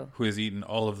That's true. who has eaten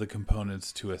all of the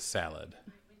components to a salad.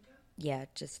 Yeah,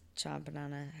 just chomping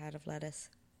on a head of lettuce.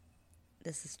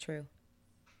 This is true.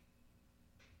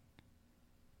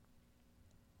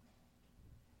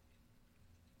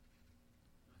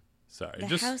 Sorry, The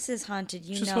just house is haunted.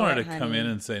 You just know wanted it, to honey. come in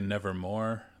and say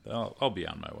nevermore. I'll be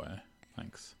on my way.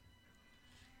 Thanks.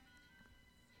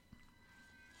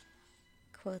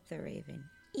 Quoth the raven.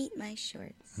 Eat my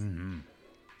shorts. Mm-hmm.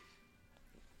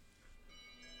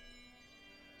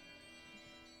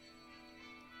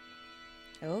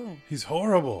 Oh. He's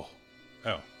horrible.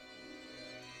 Oh.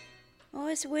 Oh,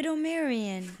 it's Widow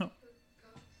Marion.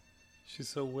 She's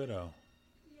so widow.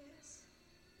 Yes.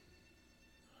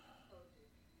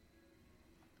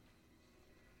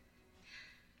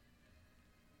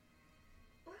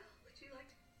 Well, would you like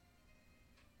to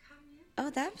come in? Oh,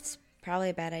 that's probably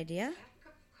a bad idea. Have a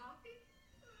cup of coffee?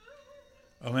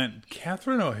 Oh man,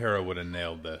 Catherine O'Hara would have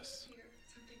nailed this. Here,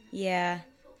 something Yeah.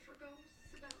 full for ghosts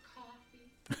about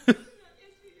coffee.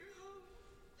 Into your home.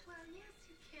 Well, yes,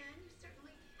 you can. You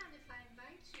certainly can if I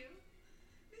invite you.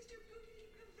 Mr. Boogie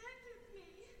prevented me.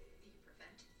 He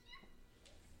prevented you?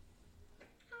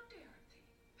 How dare he?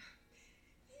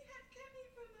 He had kept me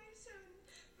from my son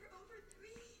for over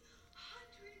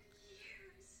 300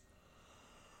 years.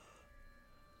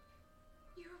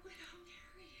 You're Widow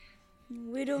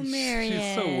Marion. Widow Marion.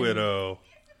 She's so widow.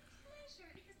 It's a pleasure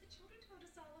because the children told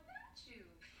us all about you.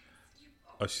 You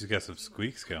Oh, she's got some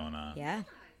squeaks going on. Yeah.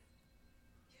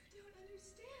 You don't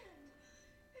understand.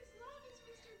 As long as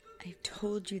Mr. Boogie I've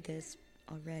told you this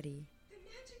already. the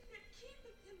magic that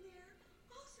keepeth him there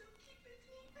also keepeth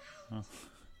me out.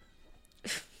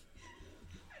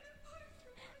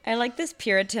 I like this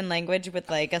Puritan language with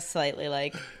like a slightly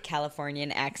like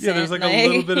Californian accent. Yeah, there's like a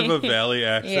little bit of a valley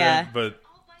accent, Yeah. but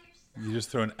All by yourself. you just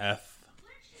throw an F.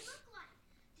 What did she look like?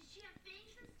 Did she have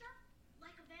fangs and stuff?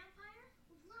 Like a vampire?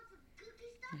 With lots of goofy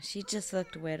stuff? She just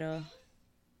looked widow.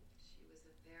 She was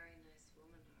a very nice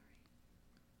woman, Ari.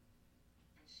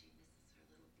 And she misses her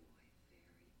little boy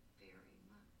very, very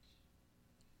much.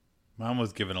 Mom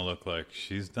was giving a look like,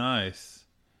 she's nice.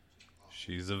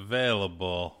 She's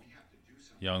available.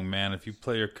 Young man, if you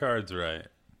play your cards right.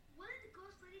 What did the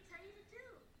ghost lady tell you to do?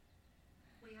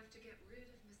 We have to get rid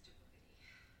of Mr. Boogedy.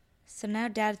 So now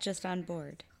Dad's just on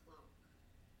board. Cloak.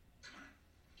 Come on.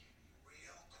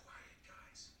 Real quiet,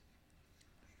 guys.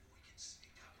 Maybe we can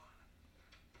sneak up on him.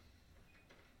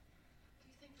 Do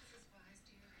you think this is wise,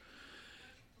 dear?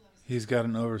 He's got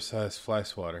an oversized fly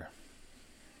swatter.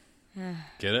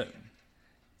 Get it?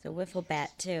 It's a wiffle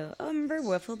bat too. Oh, remember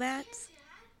wiffle bats?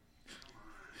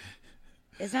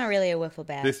 It's not really a wiffle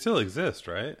bat. They still exist,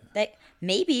 right?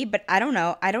 Maybe, but I don't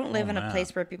know. I don't live in a man.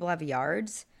 place where people have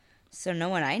yards, so no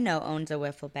one I know owns a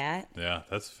wiffle bat. Yeah,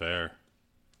 that's fair.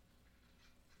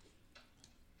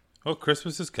 Oh,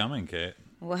 Christmas is coming, Kate.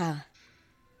 Wow.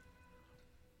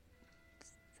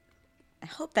 I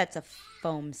hope that's a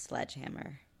foam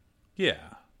sledgehammer. Yeah.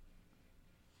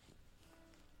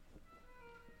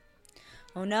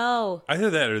 Oh no.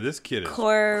 Either that or this kid is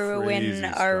Corwin crazy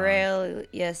strong.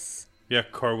 Aurelius. Yeah,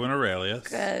 Corwin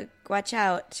Aurelius. Watch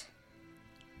out.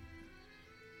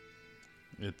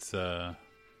 It's,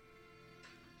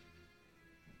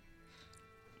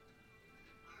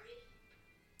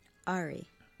 Ari.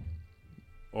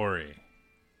 Ori.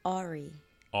 Ari.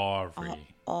 Aubrey.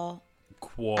 All.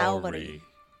 Quarry.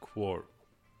 Quar.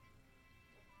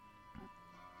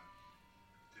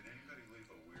 Did anybody leave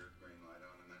a weird green light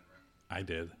on in that room? I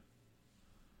did.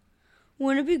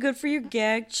 Wouldn't it be good for your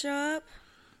gag shop?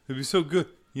 It'd be so good.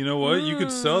 You know what? You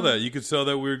could sell that. You could sell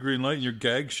that weird green light in your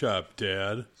gag shop,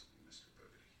 Dad. Mr.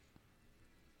 Boogedy.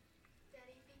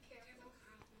 Daddy, be careful.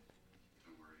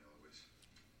 Don't worry, Eloise.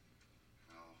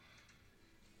 I'll...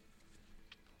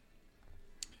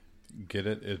 Get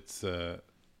it? It's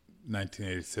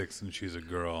 1986 and she's a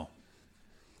girl.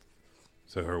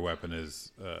 So her weapon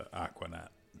is Aquanet.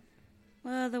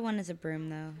 Well, the one is a broom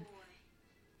though.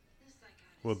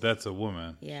 Well, that's a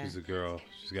woman. Yeah. She's a girl.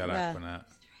 She's got Yeah. Aquanet.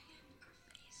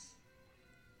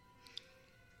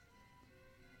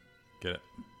 Get it?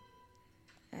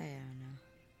 I don't know.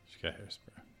 She got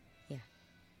hairspray. Yeah.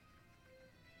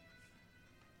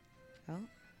 Oh.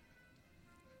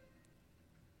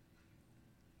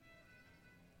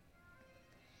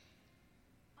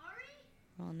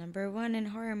 Rule number 1 in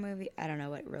horror movie. I don't know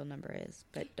what rule number is,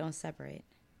 but don't separate.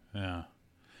 Yeah.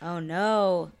 Oh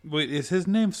no. Wait, is his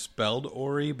name spelled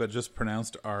Ori but just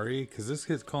pronounced Ari? Because this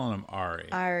kid's calling him Ari.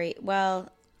 Ari.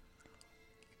 Well,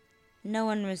 no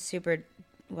one was super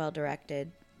well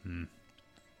directed.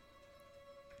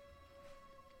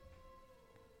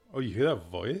 Oh, you hear that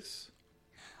voice?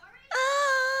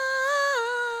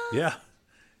 Ah! Yeah.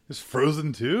 It's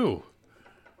Frozen 2.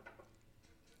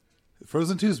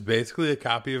 Frozen 2 is basically a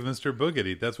copy of Mr.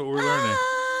 Boogedy. That's what we're learning.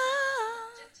 Ah!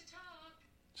 Just to talk.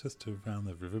 Just around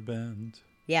the river bend.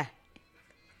 Yeah.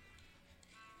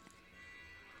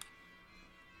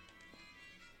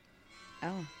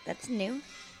 Oh, that's new.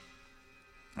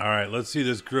 All right, let's see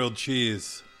this grilled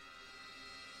cheese.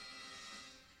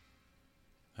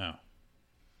 Oh.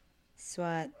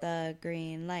 Swat the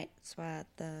green light. Swat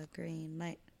the green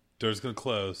light. Door's gonna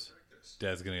close.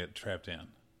 Dad's gonna get trapped in.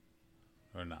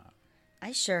 Or not.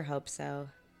 I sure hope so.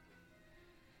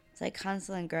 It's like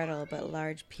Hansel and Gretel, but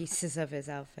large pieces of his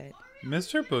outfit.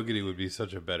 Mr. Boogedy would be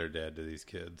such a better dad to these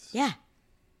kids. Yeah.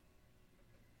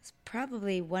 It's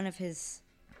probably one of his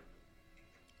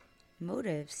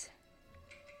motives.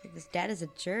 If his dad is a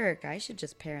jerk, I should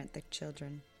just parent the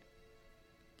children.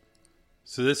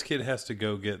 So this kid has to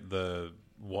go get the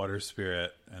water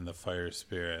spirit and the fire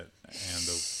spirit and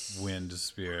the wind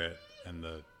spirit and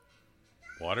the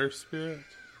water spirit?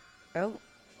 Oh,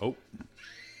 Oh. well,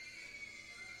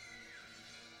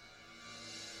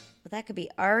 that could be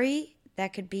Ari.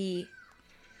 That could be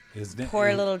His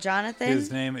poor little Jonathan.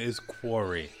 His name is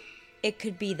Quarry. It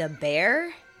could be the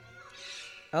bear.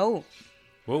 Oh,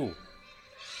 Whoa.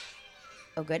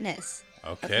 oh goodness.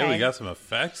 Okay, we got some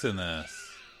effects in this.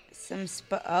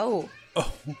 Oh.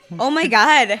 Oh my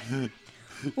God.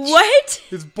 What?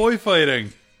 It's boy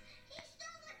fighting.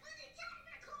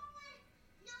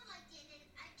 No, I didn't.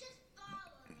 I just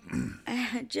followed.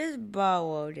 I just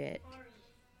borrowed it.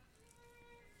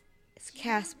 It's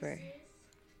Casper.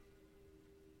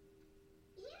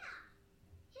 Yeah.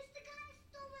 He's the guy who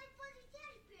stole my fuzzy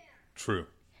teddy bear. True.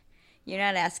 You're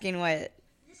not asking This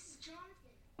is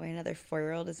Jonathan. why another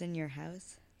 4-year-old is in your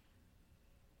house?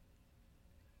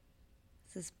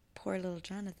 This is poor little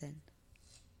Jonathan.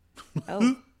 Oh,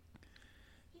 He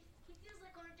feels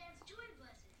like one of Dad's joy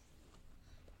buzzers.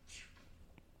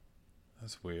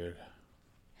 That's weird.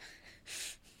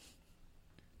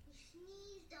 You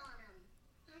sneezed on him.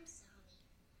 I'm sorry.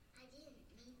 I didn't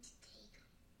mean to take him.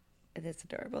 that's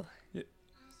adorable. I was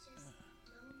just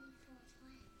lonely for a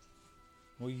friend.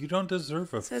 Well, you don't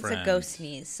deserve a So friend. it's a ghost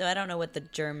sneeze. So I don't know what the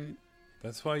germ.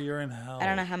 That's why you're in hell. I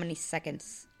don't know how many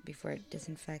seconds before it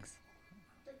disinfects.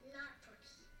 But not for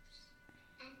keeps.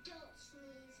 And don't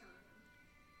sneeze on him.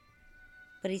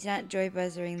 But he's not joy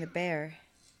buzzering the bear.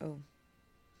 Oh,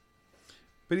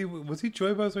 But was he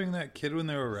joy buzzing that kid when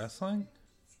they were wrestling?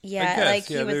 I yeah, guess, like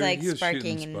yeah, he was like shooting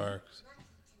sparking and sparks. Lucky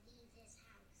to leave this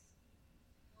house.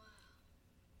 Wow.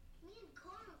 Me and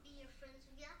Corn will be your friends,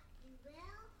 will ya? We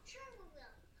will? Sure we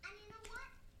will. And you know what?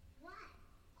 What?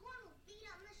 Corn will beat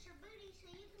up Mr. Booty so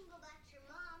you can go back to your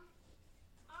mom.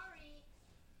 Ari,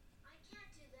 I can't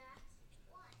do that.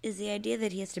 What? is the idea that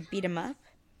he has to beat him up?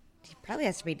 He probably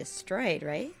has to be destroyed,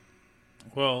 right?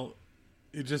 Well,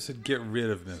 it just said get rid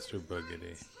of Mr.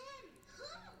 Boogedy. It's him.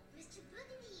 Mr.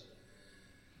 Boogedy.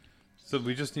 So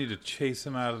we just need to chase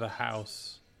him out of the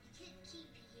house. I can't keep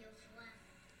you here forever.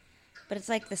 But it's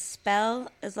like the spell,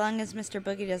 as long as Mr.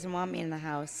 Boogie doesn't want me in the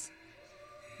house.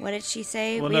 What did she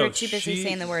say? Well, We no, were too busy she-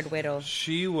 saying the word widow.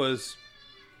 She is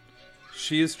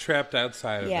trapped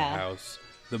outside of Yeah. the house.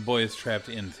 The boy is trapped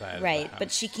inside of the Right, house.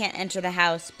 but she can't enter the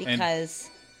house because...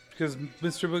 Because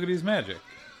Mr. Boogedy's magic.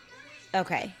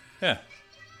 Okay. Yeah.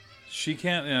 She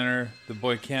can't enter. The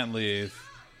boy can't leave.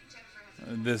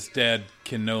 This dad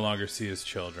can no longer see his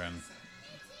children.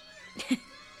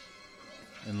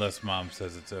 Unless mom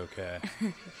says it's okay.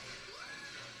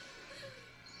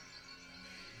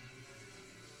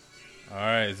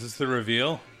 Alright, is this the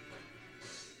reveal?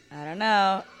 I don't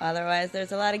know. Otherwise,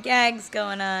 there's a lot of gags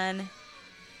going on.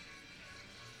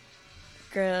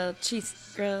 Grilled cheese,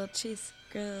 grilled cheese,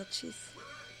 grilled cheese.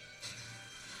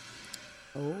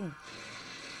 Oh.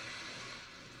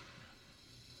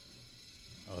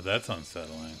 Oh, that's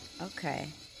unsettling. Okay.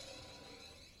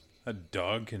 A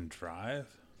dog can drive?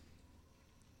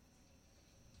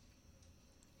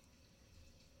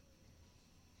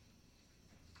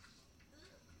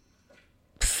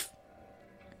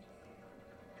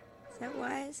 Is that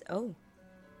wise? Oh.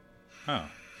 Oh.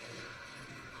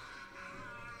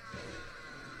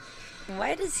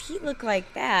 Why does he look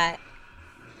like that?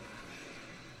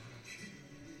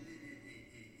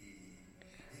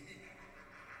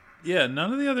 Yeah,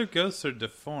 none of the other ghosts are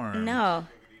deformed. No.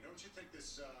 Don't you think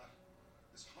this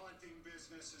haunting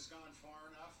business has gone far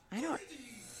enough? I don't.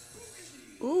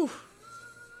 Ooh. Okay,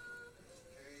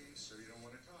 so you don't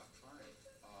want to talk, fine.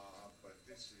 But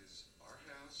this is our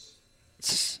house.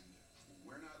 And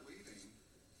we're not leaving,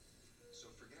 so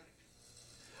forget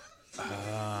it.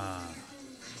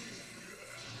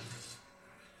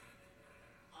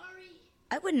 Ari,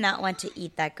 I would not want to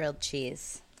eat that grilled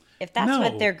cheese. If that's No.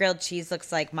 what their grilled cheese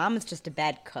looks like, Mom is just a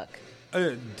bad cook.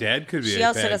 Dad could be She a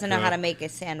also bad doesn't know how to cook. make a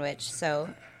sandwich, so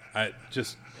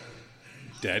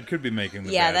Dad could be making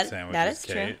the Yeah, bad that sandwiches, is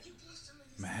true. Kate.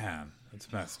 Man,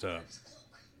 that's messed up.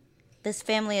 this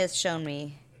family has shown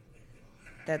me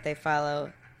that they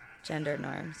follow gender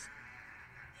norms.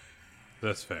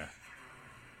 That's fair.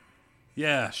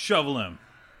 Yeah, shovel him.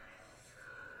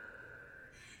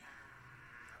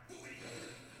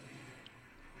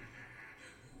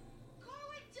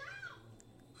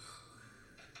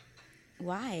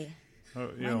 Why? Oh,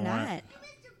 you Why don't not?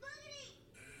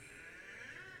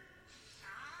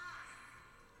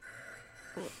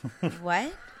 want-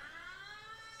 What?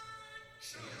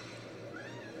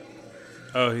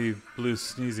 Oh, he blew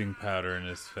sneezing powder in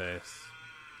his face.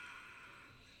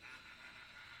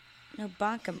 No,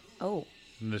 bonk him. Oh.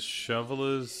 And the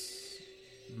shovel is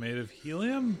made of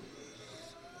helium?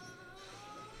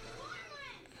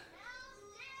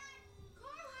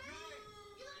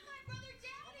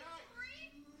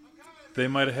 They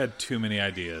might have had too many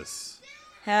ideas.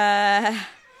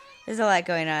 There's a lot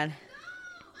going on.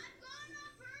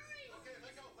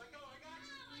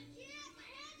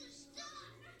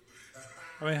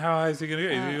 I mean, how high is he going to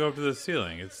get? He's going to go up to the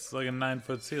ceiling. It's like a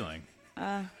 9-foot ceiling.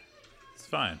 It's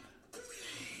fine.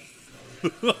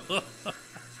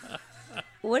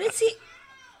 What is he?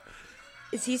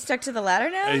 Is he stuck to the ladder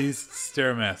now? He's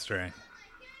stairmastering.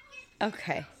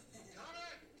 Okay.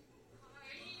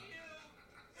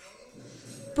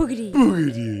 Boogity.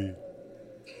 Boogity.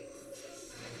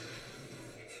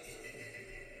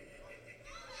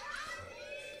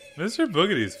 Mr.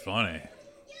 Boogedy's funny.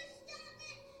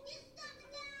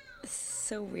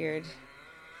 So weird.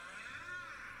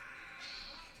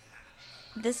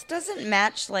 This doesn't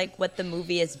match like what the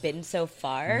movie has been so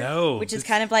far. No, which is this-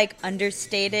 kind of like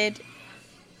understated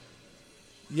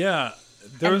Yeah,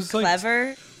 there and was like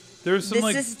clever. there was some This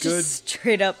like is good. just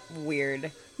straight up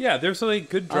weird. Yeah, there's some like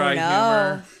good dry Oh no!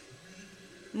 humor.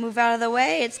 Move out of the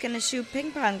way! It's gonna shoot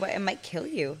ping pong, but it might kill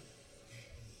you.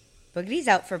 Boogedy's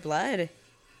out for blood.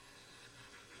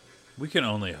 We can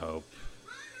only hope.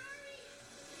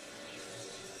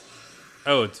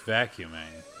 Oh, it's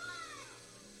vacuuming.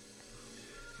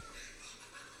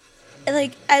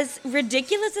 Like, as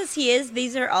ridiculous as he is,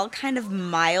 these are all kind of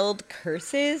mild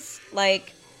curses.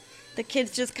 Like, the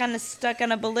kid's just kind of stuck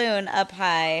on a balloon up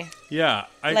high. Yeah,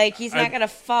 Like, he's not gonna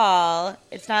fall.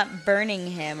 It's not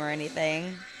burning him or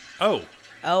anything. Oh,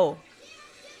 Oh.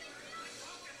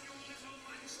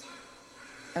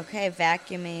 Okay,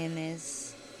 vacuuming is...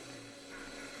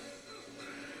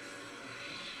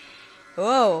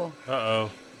 Whoa.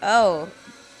 uh-oh. Oh.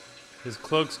 His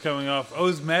cloak's coming off. Oh,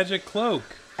 his magic cloak.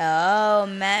 Oh,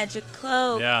 magic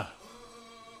cloak. Yeah.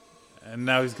 And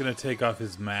now he's going to take off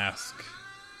his mask.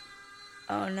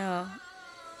 Oh, no.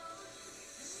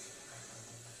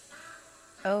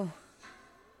 Oh.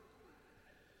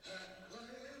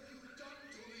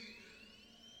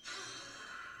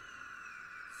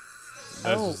 This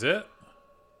Oh. is it?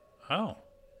 Oh.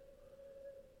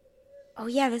 Oh,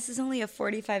 yeah, this is only a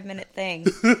 45-minute thing.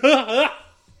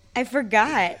 I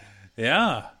forgot.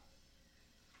 Yeah.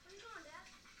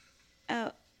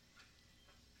 Oh.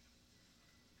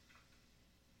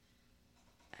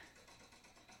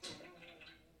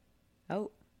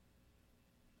 Oh.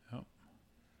 Oh.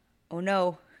 Oh,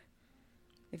 no.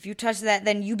 If you touch that,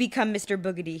 then you become Mr.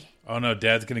 Boogedy. Oh no,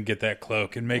 Dad's going to get that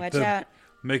cloak and Watch out.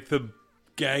 make the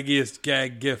gaggiest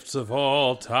gag gifts of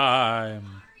all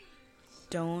time.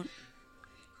 Don't.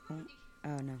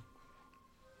 Oh, no.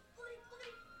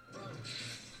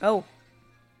 Oh.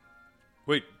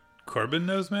 Wait, Corbin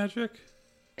knows magic?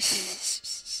 He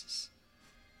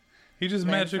just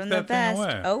Learn magicked from that the thing best.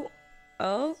 away. Oh.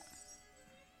 Oh.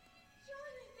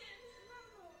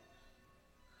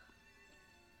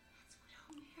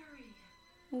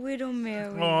 Widow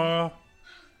Mary. Aw.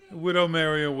 Widow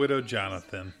Mary and Widow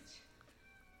Jonathan.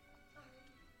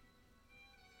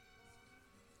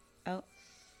 Oh.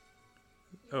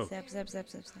 Oh, Zap, zap, zap,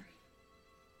 zap, zap.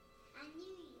 I knew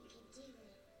you could do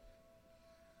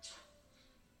it.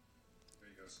 There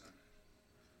you go, son.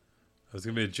 it was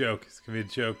going to be a joke. It's going to be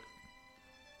a joke.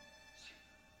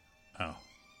 Oh.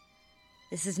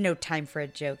 This is no time for a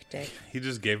joke, Dick. He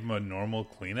just gave him a normal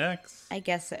Kleenex? I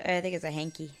guess. I think it's a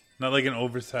hanky. Not like an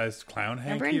oversized clown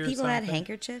hanky Remember when or people something? had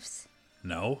handkerchiefs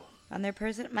No. on their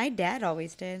person? My dad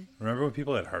always did. Remember when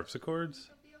people had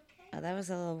harpsichords? Oh, that was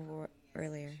a little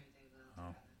earlier.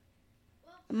 Oh.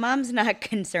 Mom's not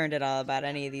concerned at all about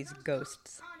any of these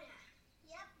ghosts.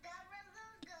 Yep, got rid of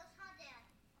those ghosts, huh, Dad?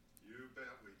 You bet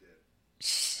we did.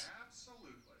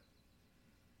 Absolutely.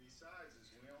 Besides, as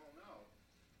we all know,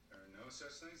 there are no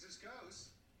such things as ghosts.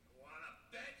 Wanna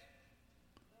bet?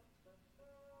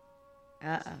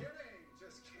 Uh-oh. Kidding,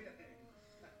 just kidding.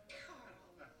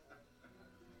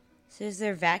 So is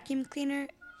their vacuum cleaner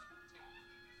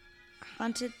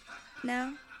haunted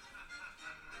now?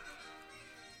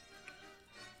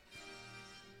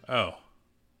 Oh.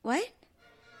 What?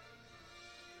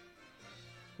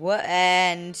 What?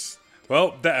 And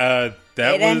Well, that was...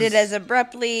 it ended as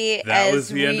abruptly that as was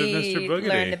the end of we Mr. Boogedy.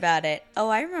 learned about it. Oh,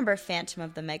 I remember Phantom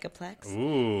of the Megaplex.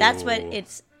 Ooh. That's what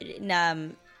it's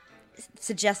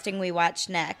suggesting we watch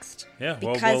next. Yeah,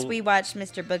 Because we watched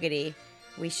Mr. Boogedy,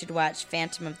 we should watch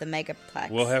Phantom of the Megaplex.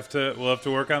 We'll have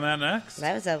to work on that next.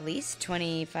 That was at least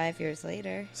 25 years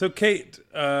later. So, Kate,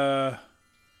 Yeah.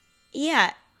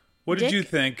 what did Dick? you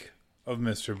think of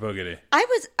Mr. Boogedy?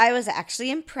 I was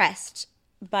actually impressed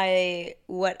by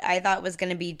what I thought was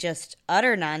going to be just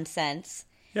utter nonsense.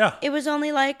 Yeah. It was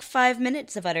only like 5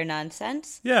 minutes of utter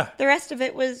nonsense. Yeah. The rest of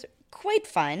it was quite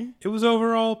fun. It was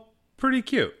overall pretty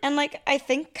cute. And like, I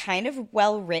think kind of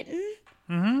well written.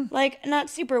 Mm-hmm. Like, not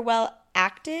super well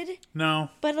acted, No.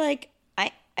 but like,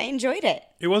 I enjoyed it.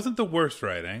 It wasn't the worst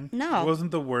writing. No. It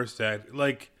wasn't the worst act.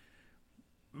 Like,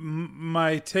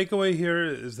 my takeaway here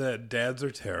is that dads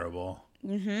are terrible.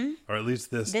 Mm-hmm. Or at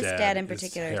least this dad in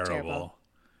particular is terrible.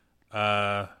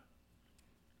 I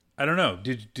don't know.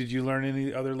 Did you learn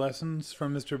any other lessons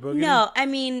from Mr. Boogedy? No, I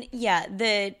mean, yeah,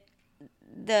 the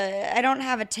I don't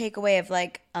have a takeaway of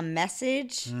like a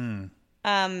message.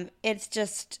 It's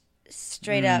just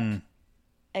straight up,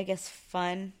 I guess,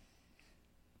 fun.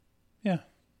 Yeah.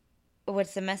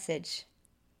 What's the message?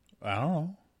 I don't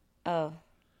know. Oh,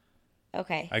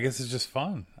 okay. I guess it's just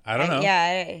fun. I don't know.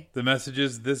 Yeah. The message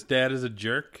is this dad is a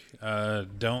jerk.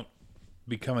 Don't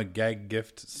become a gag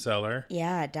gift seller.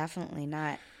 Yeah, definitely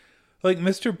not. Like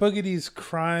Mr. Boogedy's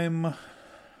crime.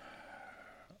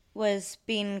 Was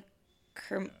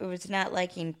not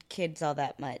liking kids all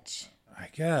that much I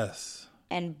guess.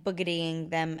 and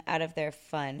boogedying them out of their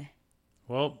fun.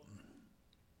 Well,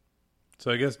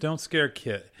 so I guess don't scare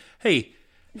kid. Hey.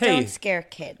 Don't scare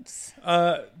kids.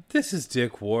 This is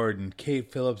Dick Ward and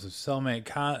Kate Phillips of Cellmate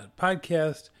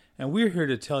Podcast, and we're here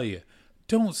to tell you,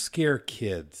 don't scare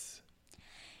kids.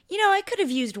 You know, I could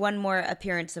have used one more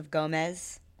appearance of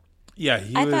Gomez. Yeah,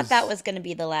 I thought that was going to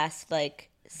be the last, like,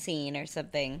 scene or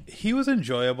something. He was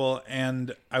enjoyable,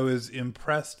 and I was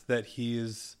impressed that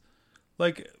he's,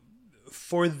 like,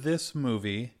 for this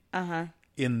movie,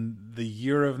 in the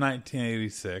year of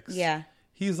 1986, Yeah.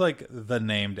 he's, like, the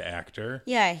named actor.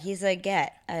 Yeah, he's a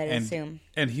get, I'd assume.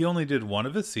 And he only did one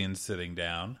of his scenes sitting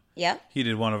down. Yep. He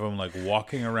did one of them, like,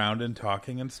 walking around and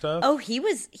talking and stuff. Oh, he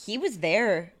was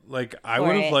there. Like, I for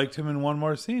would have it. liked him in one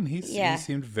more scene. He Yeah.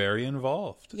 seemed very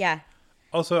involved. Yeah.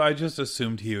 Also, I just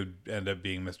assumed he would end up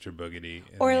being Mr. Boogedy.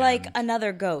 in Or the like end.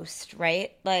 another ghost,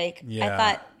 right? Like, Yeah. I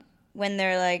thought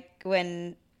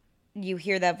when you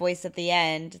hear that voice at the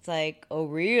end, it's like, oh,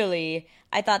 really?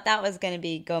 I thought that was going to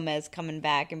be Gomez coming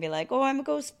back and be like, oh, I'm a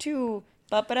ghost too.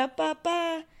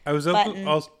 Ba-ba-da-ba-ba. I was Button,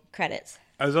 also, credits.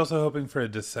 I was also hoping for a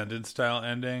Descendant style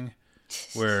ending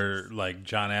where, like,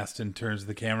 John Astin turns to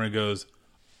the camera and goes,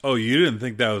 oh, you didn't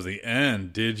think that was the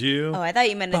end, did you? Oh, I thought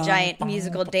you meant a giant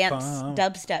musical dance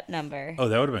dubstep number. Oh,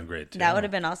 that would have been great, too. That would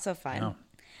have been also fun. No.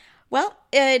 Well,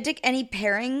 Dick, any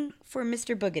pairing for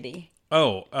Mr. Boogedy?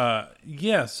 Oh,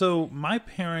 yeah. So my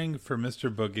pairing for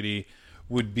Mr. Boogedy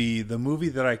would be the movie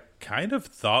that I kind of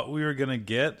thought we were going to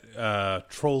get,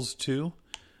 Trolls 2.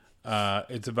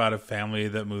 It's about a family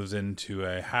that moves into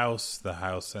a house. The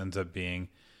house ends up being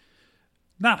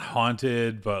not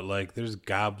haunted, but like there's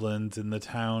goblins in the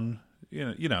town.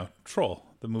 You know, Troll,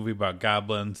 the movie about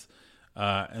goblins.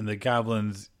 And the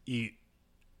goblins eat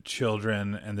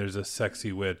children, and there's a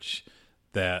sexy witch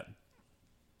that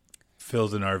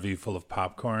fills an RV full of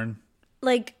popcorn.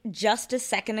 Like, just a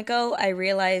second ago, I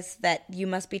realized that you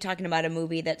must be talking about a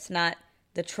movie that's not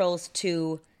the Trolls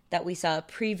 2 that we saw a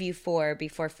preview for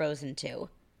before Frozen 2.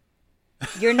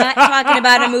 You're not talking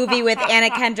about a movie with Anna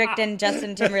Kendrick and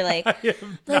Justin Timberlake.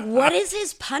 Like, what is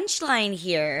his punchline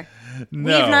here? No.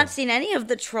 We have not seen any of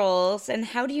the Trolls, and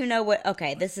how do you know what...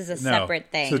 Okay, this is a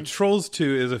separate thing. So Trolls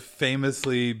 2 is a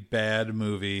famously bad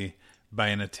movie by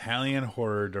an Italian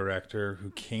horror director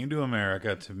who came to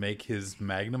America to make his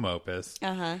magnum opus.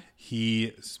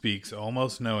 He speaks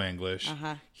almost no English.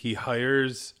 He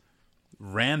hires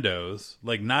randos,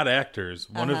 like not actors.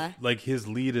 One of like his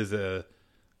lead is a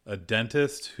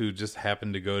dentist who just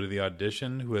happened to go to the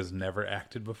audition, who has never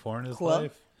acted before in his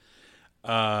life.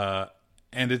 And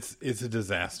it's a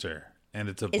disaster, and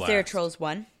it's a blast. Is there a Trolls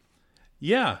 1?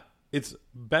 Yeah, it's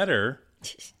better.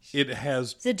 It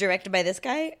has Is it directed by this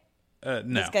guy? no.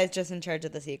 This guy's just in charge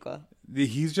of the sequel.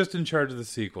 He's just in charge of the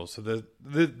sequel. So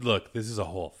look, this is a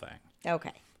whole thing.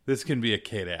 Okay. This can be a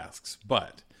Kate Asks,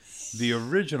 but the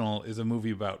original is a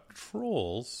movie about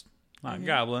trolls, not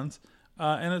goblins,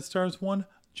 and it stars one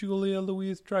Julia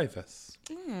Louis-Dreyfus.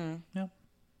 Yeah. All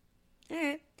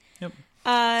right. Yep.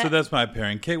 So that's my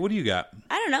pairing. Kate, what do you got?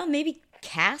 I don't know. Maybe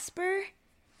Casper?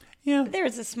 Yeah. There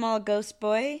was a small ghost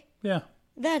boy. Yeah.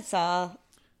 That's all.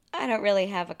 I don't really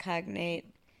have a cognate.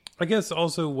 I guess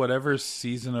also whatever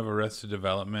season of Arrested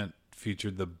Development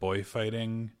featured the boy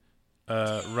fighting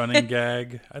running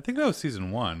gag. I think that was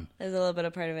season 1. There's a little bit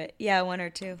of part of it. Yeah, 1 or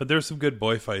 2. But there's some good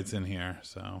boy fights in here.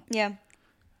 So Yeah.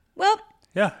 Well,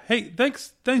 yeah. Hey,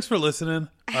 thanks for listening.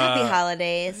 happy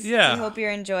holidays. yeah. I hope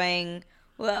you're enjoying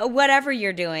whatever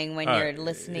you're doing when you're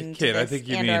listening Kate, to I this think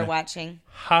you and or mean watching.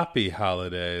 Happy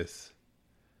holidays.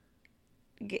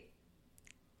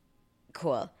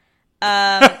 Cool.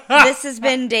 This has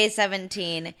been day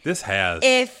 17. This has.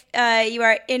 If you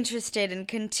are interested in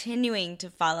continuing to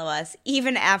follow us,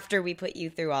 even after we put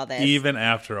you through all this, Even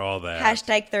after all that.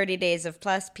 hashtag 30 days of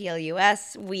plus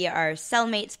PLUS. We are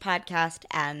Cellmates Podcast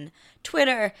and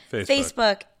Twitter,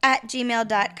 Facebook at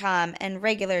gmail.com and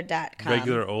regular.com.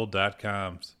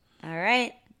 Regularold.coms. All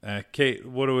right. Kate,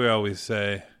 what do we always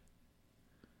say?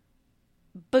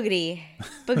 Boogity.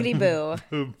 Boogity boo.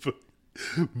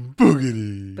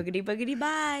 Boogity. Boogity boogity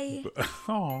bye.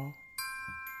 Aw.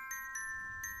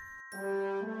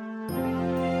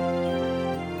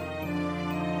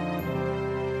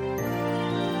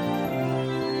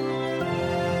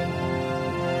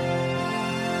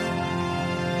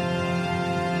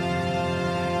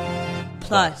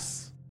 Plus.